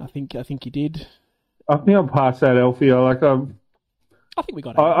 Nath. I think you did. I think I'm past that, Elfie. I think we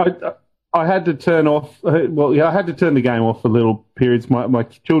got it. I had to turn off. I had to turn the game off for little periods. My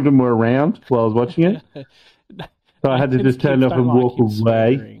children were around while I was watching it, so I had to just turn it off and walk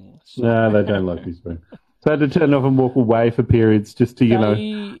away. No, they don't like me swearing. So I had to turn it off and walk away for periods just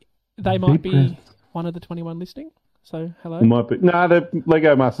to, They might be one of the 21 listing. So hello. It might be. No, the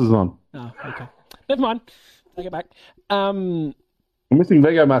Lego Masters on. Oh, okay. Never mind. Take it back. I'm missing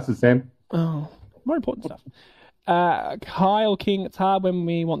Lego Masters, Sam. Oh, more important stuff. Kyle King, it's hard when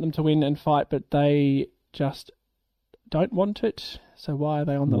we want them to win and fight, but they just don't want it. So why are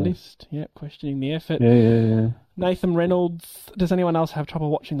they on the list? Yep, questioning the effort. Yeah. Nathan Reynolds, does anyone else have trouble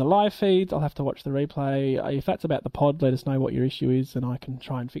watching the live feeds? I'll have to watch the replay. If that's about the pod, let us know what your issue is and I can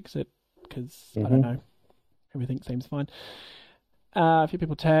try and fix it because I don't know. Everything seems fine. A few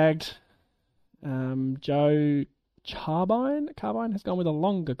people tagged. Joe Carbine has gone with a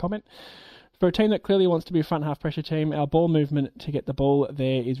longer comment. For a team that clearly wants to be a front half pressure team, our ball movement to get the ball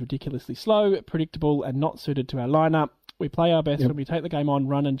there is ridiculously slow, predictable and not suited to our lineup. We play our best when we take the game on,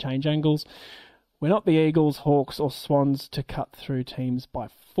 run and change angles. We're not the Eagles, Hawks or Swans to cut through teams by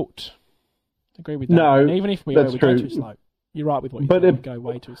foot. Agree with that. No, and even if we go too slow. You're right with what you said. We go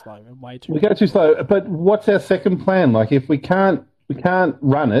way too slow and way too. We go too slow. But what's our second plan? Like if we can't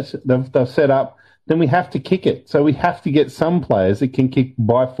run it, they've set up. Then we have to kick it. So we have to get some players that can kick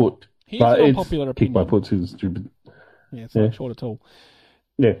by foot. Here's your popular opinion. Kick by foot is stupid. Yeah, it's not short at all.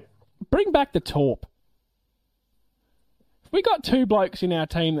 Yeah. Bring back the torp. We got 2 blokes in our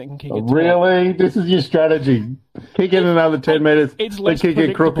team that can kick it. Really? This is your strategy. Kick it another 10 metres. It's less kick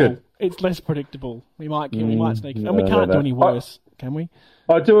it crooked. It's less predictable. We might sneak it. And we can't do any worse. can we?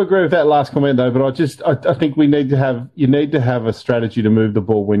 I do agree with that last comment though, but I think you need to have a strategy to move the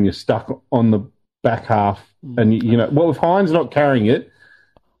ball when you're stuck on the back half, and if Hines not carrying it,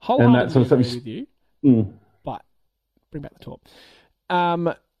 and that sort of agree with you. But bring back the talk.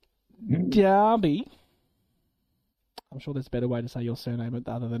 Derby. I'm sure there's a better way to say your surname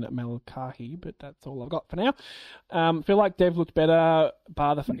other than Malkahi, but that's all I've got for now. Feel like Dev looked better,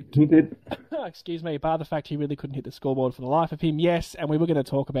 bar the fact he did. Bar the fact he really couldn't hit the scoreboard for the life of him. Yes, and we were going to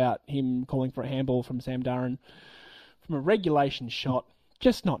talk about him calling for a handball from Sam Durran from a regulation shot.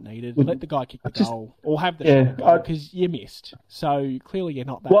 Just not needed. Let the guy kick the goal or have the shot goal because you missed. So clearly you're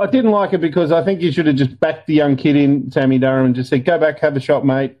not that. Well, I didn't like it because I think you should have just backed the young kid in, Sammy Durham, and just said, go back, have a shot,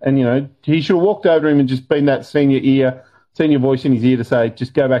 mate. And, he should have walked over to him and just been that senior voice in his ear to say,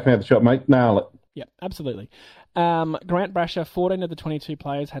 just go back and have the shot, mate. Nail it. Yeah, absolutely. Grant Brasher, 14 of the 22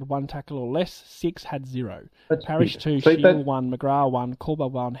 players had 1 tackle or less. 6 had 0. Parrish 2, Shield 1, McGrath 1,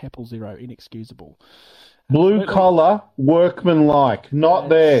 Culber 1, Heppel 0. Inexcusable. Blue collar, workmanlike. Not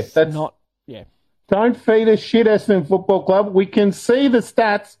there. That's not. Yeah. Don't feed us shit, Essendon Football Club. We can see the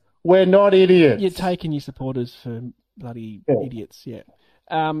stats. We're not idiots. You're taking your supporters for bloody idiots. Yeah.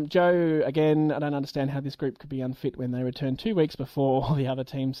 Joe, again, I don't understand how this group could be unfit when they return 2 weeks before all the other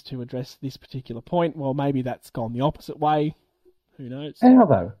teams to address this particular point. Well, maybe that's gone the opposite way. Who knows? How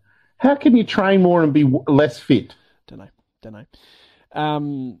though? How can you train more and be less fit? Don't know.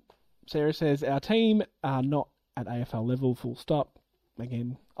 Sarah says, our team are not at AFL level, full stop.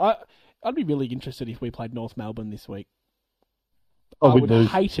 Again, I'd be really interested if we played North Melbourne this week. I would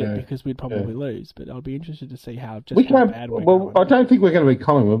hate it because we'd probably lose, but I'd be interested to see how bad we're going. I don't think we're going to be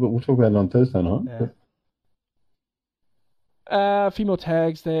Collingwood, but we'll talk about it on Thursday night. Yeah. A few more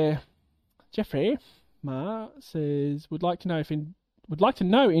tags there. Jeffrey Ma says, would like to know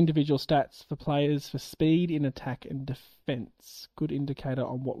individual stats for players for speed in attack and defence. Good indicator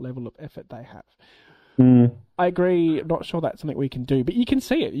on what level of effort they have. I agree. I'm not sure that's something we can do, but you can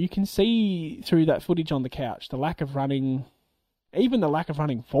see it. You can see through that footage on the couch, the lack of running, even the lack of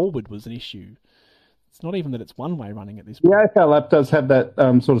running forward was an issue. It's not even that it's one-way running at this point. The AFL app does have that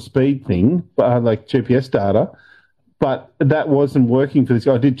sort of speed thing, like GPS data, but that wasn't working for this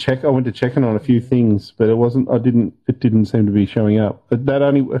guy. I went to check on a few things, but it didn't seem to be showing up. But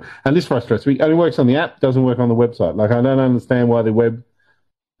and this frustrates me, only works on the app, doesn't work on the website. Like, I don't understand why the web,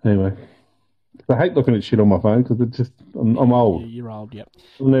 anyway. I hate looking at shit on my phone because it's just, I'm old. You're old, yep.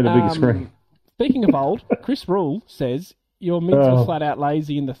 I need a bigger screen. Speaking of old, Chris Rule says, your mids were flat out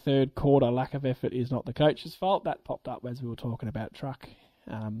lazy in the third quarter. Lack of effort is not the coach's fault. That popped up as we were talking about Truck.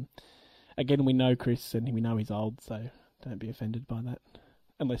 Again, we know Chris and we know he's old, so don't be offended by that,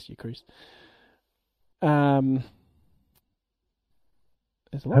 unless you're Chris. There's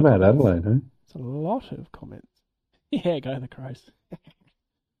a lot How about Adelaide, huh? There's a lot of comments. Yeah, go the Crows.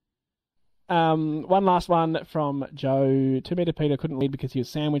 One last one from Joe. 2 metre Peter couldn't lead because he was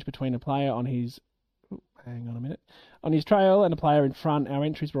sandwiched between a player on his... hang on a minute. On his trail and a player in front. Our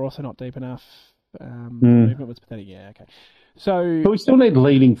entries were also not deep enough. The movement was pathetic. Yeah, okay. But we still need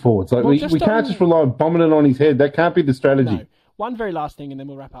leading forwards. Like, we can't just rely on bombing it on his head. That can't be the strategy. No. One very last thing, and then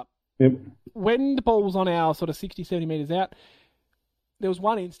we'll wrap up. Yep. When the ball was on our sort of 60, 70 metres out, there was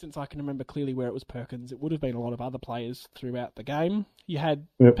one instance I can remember clearly where it was Perkins. It would have been a lot of other players throughout the game. You had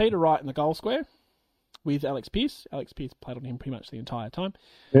Peter Wright in the goal square with Alex Pearce. Alex Pearce played on him pretty much the entire time.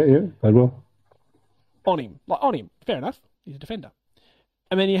 Yeah, played well. On him. Fair enough. He's a defender.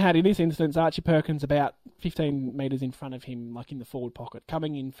 And then you had, in this instance, Archie Perkins about 15 metres in front of him, like in the forward pocket,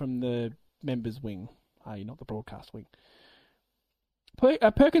 coming in from the members' wing, not the broadcast wing.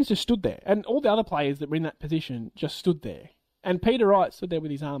 Perkins just stood there, and all the other players that were in that position just stood there. And Peter Wright stood there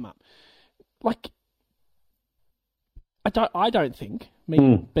with his arm up. Like, I don't think,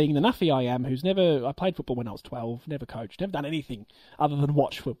 being the nuffy I am, I played football when I was 12, never coached, never done anything other than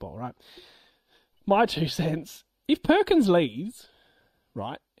watch football, right? My 2 cents, if Perkins leaves...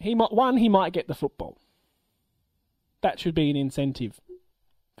 right, he might get the football. That should be an incentive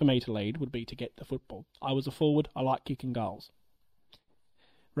for me to lead, would be to get the football. I was a forward, I like kicking goals.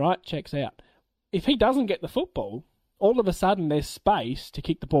 Right, checks out. If he doesn't get the football, all of a sudden there's space to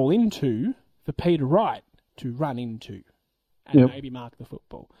kick the ball into for Peter Wright to run into and maybe mark the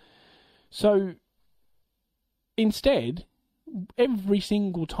football. So instead, every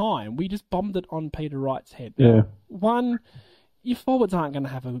single time, we just bombed it on Peter Wright's head. Yeah. One... your forwards aren't going to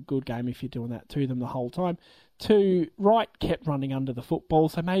have a good game if you're doing that to them the whole time. 2, Wright kept running under the football,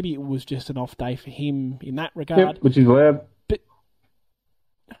 so maybe it was just an off day for him in that regard. Yep, which is allowed. But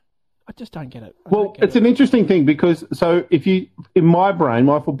I just don't get it. It's an interesting thing because if you, in my brain,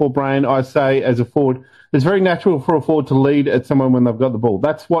 my football brain, I say as a forward, it's very natural for a forward to lead at someone when they've got the ball.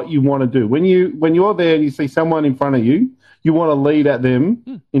 That's what you want to do. When you're there and you see someone in front of you, you want to lead at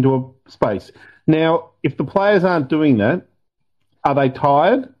them into a space. Now, if the players aren't doing that, are they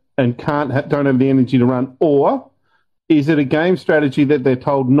tired and don't have the energy to run, or is it a game strategy that they're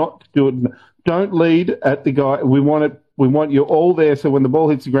told not to do it? Don't lead at the guy. We want you all there, so when the ball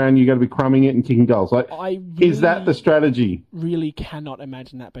hits the ground, you're going to be crumbing it and kicking goals. Is that the strategy? Really cannot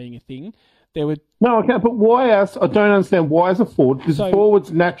imagine that being a thing. No, I can't. But why else? I don't understand why as a forward, because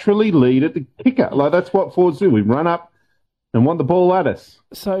forwards naturally lead at the kicker. That's what forwards do. We run up and want the ball at us.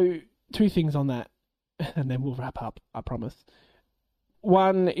 So, two things on that, and then we'll wrap up, I promise.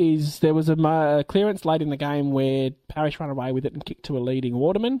 One is there was a clearance late in the game where Parrish ran away with it and kicked to a leading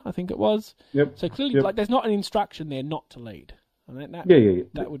Waterman, I think it was. Yep. So clearly, there's not an instruction there not to lead. And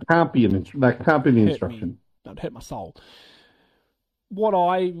that can't be the instruction. That would hurt my soul. What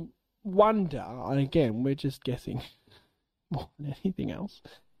I wonder, and again, we're just guessing more than anything else,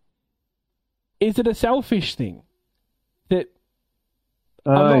 is it a selfish thing that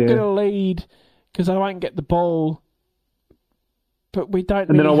I'm not going to lead because I won't get the ball? But we don't.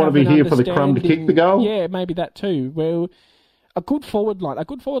 And then I want to be here for the crumb to kick the goal. Yeah, maybe that too. Well, a good forward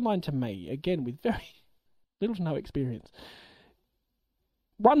line to me, again with very little to no experience.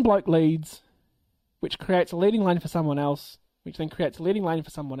 One bloke leads, which creates a leading lane for someone else, which then creates a leading lane for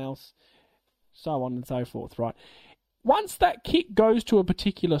someone else, so on and so forth. Right. Once that kick goes to a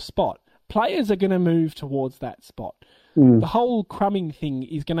particular spot, players are going to move towards that spot. The whole crumbing thing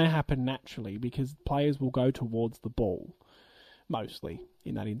is going to happen naturally because players will go towards the ball. Mostly,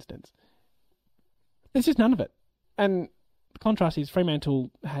 in that instance. There's just none of it. And the contrast is Fremantle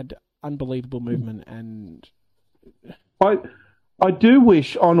had unbelievable movement and... I do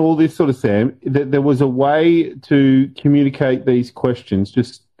wish on all this sort of, Sam, that there was a way to communicate these questions,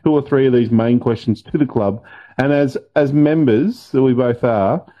 just 2 or 3 of these main questions to the club, and as members, that we both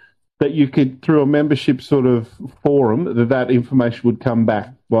are, that you could, through a membership sort of forum, that information would come back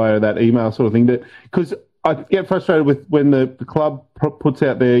via that email sort of thing. Because I get frustrated with when the club puts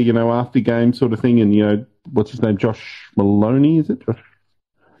out their, after game sort of thing, and, what's his name, Josh Maloney, is it? Josh?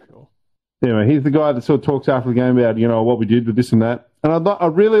 Sure. Anyway, he's the guy that sort of talks after the game about, what we did with this and that. And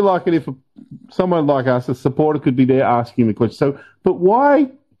I'd really like it if someone like us, a supporter, could be there asking the question. So, but why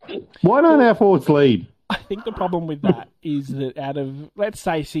don't our forwards lead? I think the problem with that is that out of, let's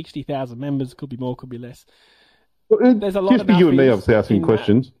say, 60,000 members, could be more, could be less. There's a lot just of be you and me, obviously, asking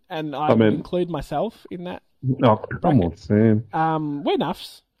questions. And I include myself in that. Oh, come on, Sam. We're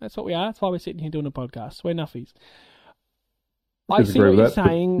nuffs. That's what we are. That's why we're sitting here doing a podcast. We're nuffies. I see what you're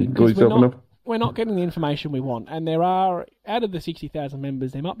saying. We're not getting the information we want. And there are, out of the 60,000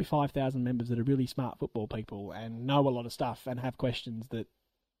 members, there might be 5,000 members that are really smart football people and know a lot of stuff and have questions that,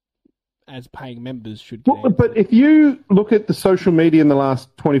 as paying members, should get But if you look at the social media in the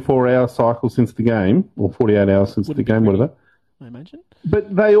last 24-hour cycle since the game, or 48 hours since the game, whatever, I imagine.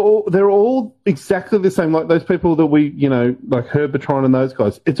 But they're all exactly the same, like those people that we, like Herbertron and those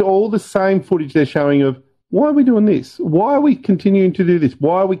guys. It's all the same footage they're showing of, why are we doing this? Why are we continuing to do this?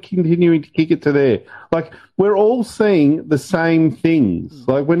 Why are we continuing to kick it to there? Like, we're all seeing the same things.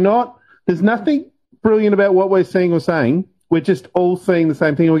 Like, there's nothing brilliant about what we're seeing or saying. We're just all seeing the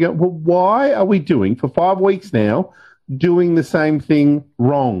same thing. And we go, well, why are we doing, for 5 weeks now, doing the same thing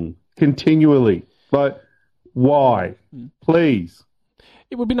wrong continually? Like, why? Please.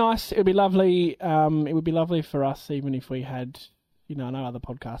 It would be nice. It would be lovely. It would be lovely for us, even if we had, I know other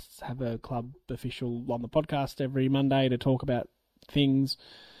podcasts have a club official on the podcast every Monday to talk about things.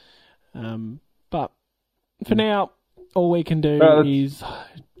 But for now, all we can do is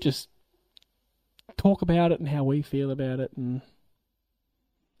just talk about it and how we feel about it. And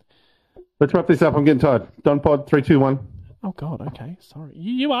let's wrap this up. I'm getting tired. Done pod 3, 2, 1. Oh God. Okay. Sorry.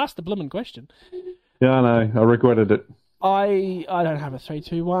 You asked the blooming question. Yeah, I know. I regretted it. I don't have a 3,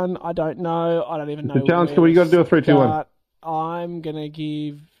 2, 1. I don't know. I don't even know. The challenge. You got to do a 3, 2, 1. I'm gonna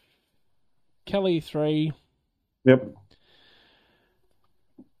give Kelly 3. Yep.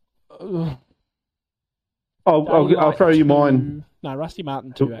 I'll throw you mine. No, Rusty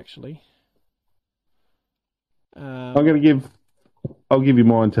Martin 2 actually. I'll give you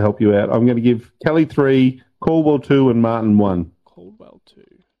mine to help you out. I'm going to give Kelly 3, Caldwell 2, and Martin 1. Caldwell 2.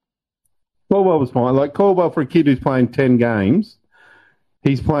 Caldwell was fine. Like, Caldwell, for a kid who's playing 10 games,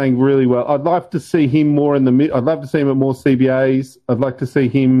 he's playing really well. I'd like to see him more in the mid. I'd love to see him at more CBAs. I'd like to see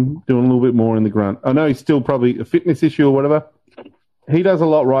him doing a little bit more in the grunt. I know he's still probably a fitness issue or whatever. He does a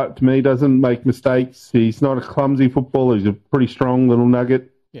lot right to me. He doesn't make mistakes. He's not a clumsy footballer. He's a pretty strong little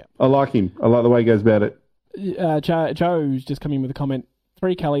nugget. Yeah. I like him. I like the way he goes about it. Joe's just come in with a comment.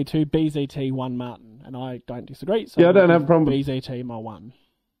 3 Kelly, 2 BZT, 1 Martin. And I don't disagree. So Yeah, I don't have a problem with BZT, my 1.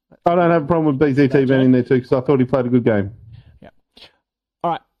 I don't have a problem with BZT being in there too because I thought he played a good game. Yeah.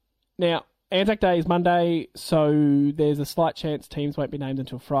 All right. Now, Anzac Day is Monday, so there's a slight chance teams won't be named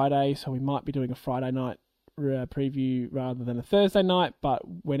until Friday, so we might be doing a Friday night preview rather than a Thursday night, but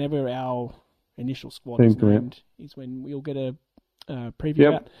whenever our initial squad is named is when we'll get a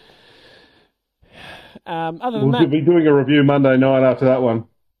preview out. Other than that... We'll be doing a review Monday night after that one.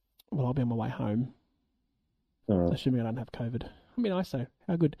 Well, I'll be on my way home. Right. Assuming I don't have COVID. It'd be nice though.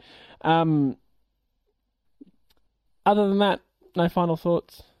 How good. Other than that, no final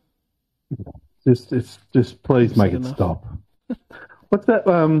thoughts? Just please make it stop. What's that?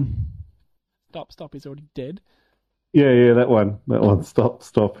 Stop. He's already dead. Yeah, that one.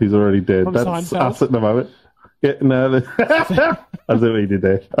 Stop. He's already dead. From That's Seinfeld. us at the moment. Yeah, no. I see what you did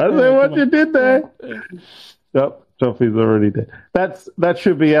there. I see what you did there. Stop. He's already dead. That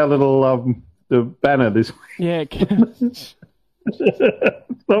should be our little the banner this week. Yeah.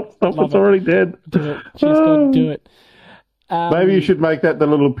 Stop. It's already dead. Do it. Just go do it. Maybe you should make that the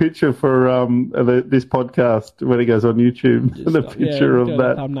little picture for this podcast when it goes on YouTube. The picture of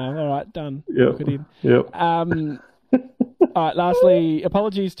that. Thumbnail. All right, done. Yep. All right, lastly,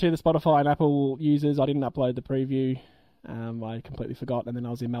 apologies to the Spotify and Apple users. I didn't upload the preview. I completely forgot, and then I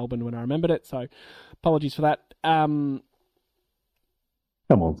was in Melbourne when I remembered it, so apologies for that. Come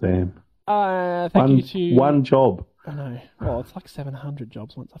on, Sam. Thank you to... One job. I know. Well, it's like 700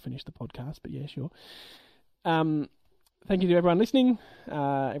 jobs once I finish the podcast, but yeah, sure. Thank you to everyone listening,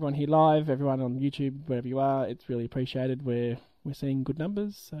 everyone here live, everyone on YouTube, wherever you are. It's really appreciated. We're seeing good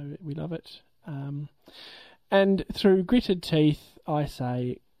numbers, so we love it. And through gritted teeth, I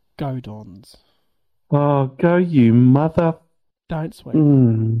say, go Dons. Oh, go you mother... Don't sweat.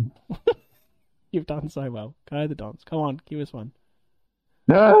 You've done so well. Go the Dons. Come on, give us one.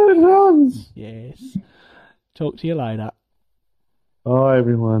 No, Dons! Yes. Talk to you later. Bye,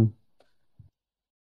 everyone.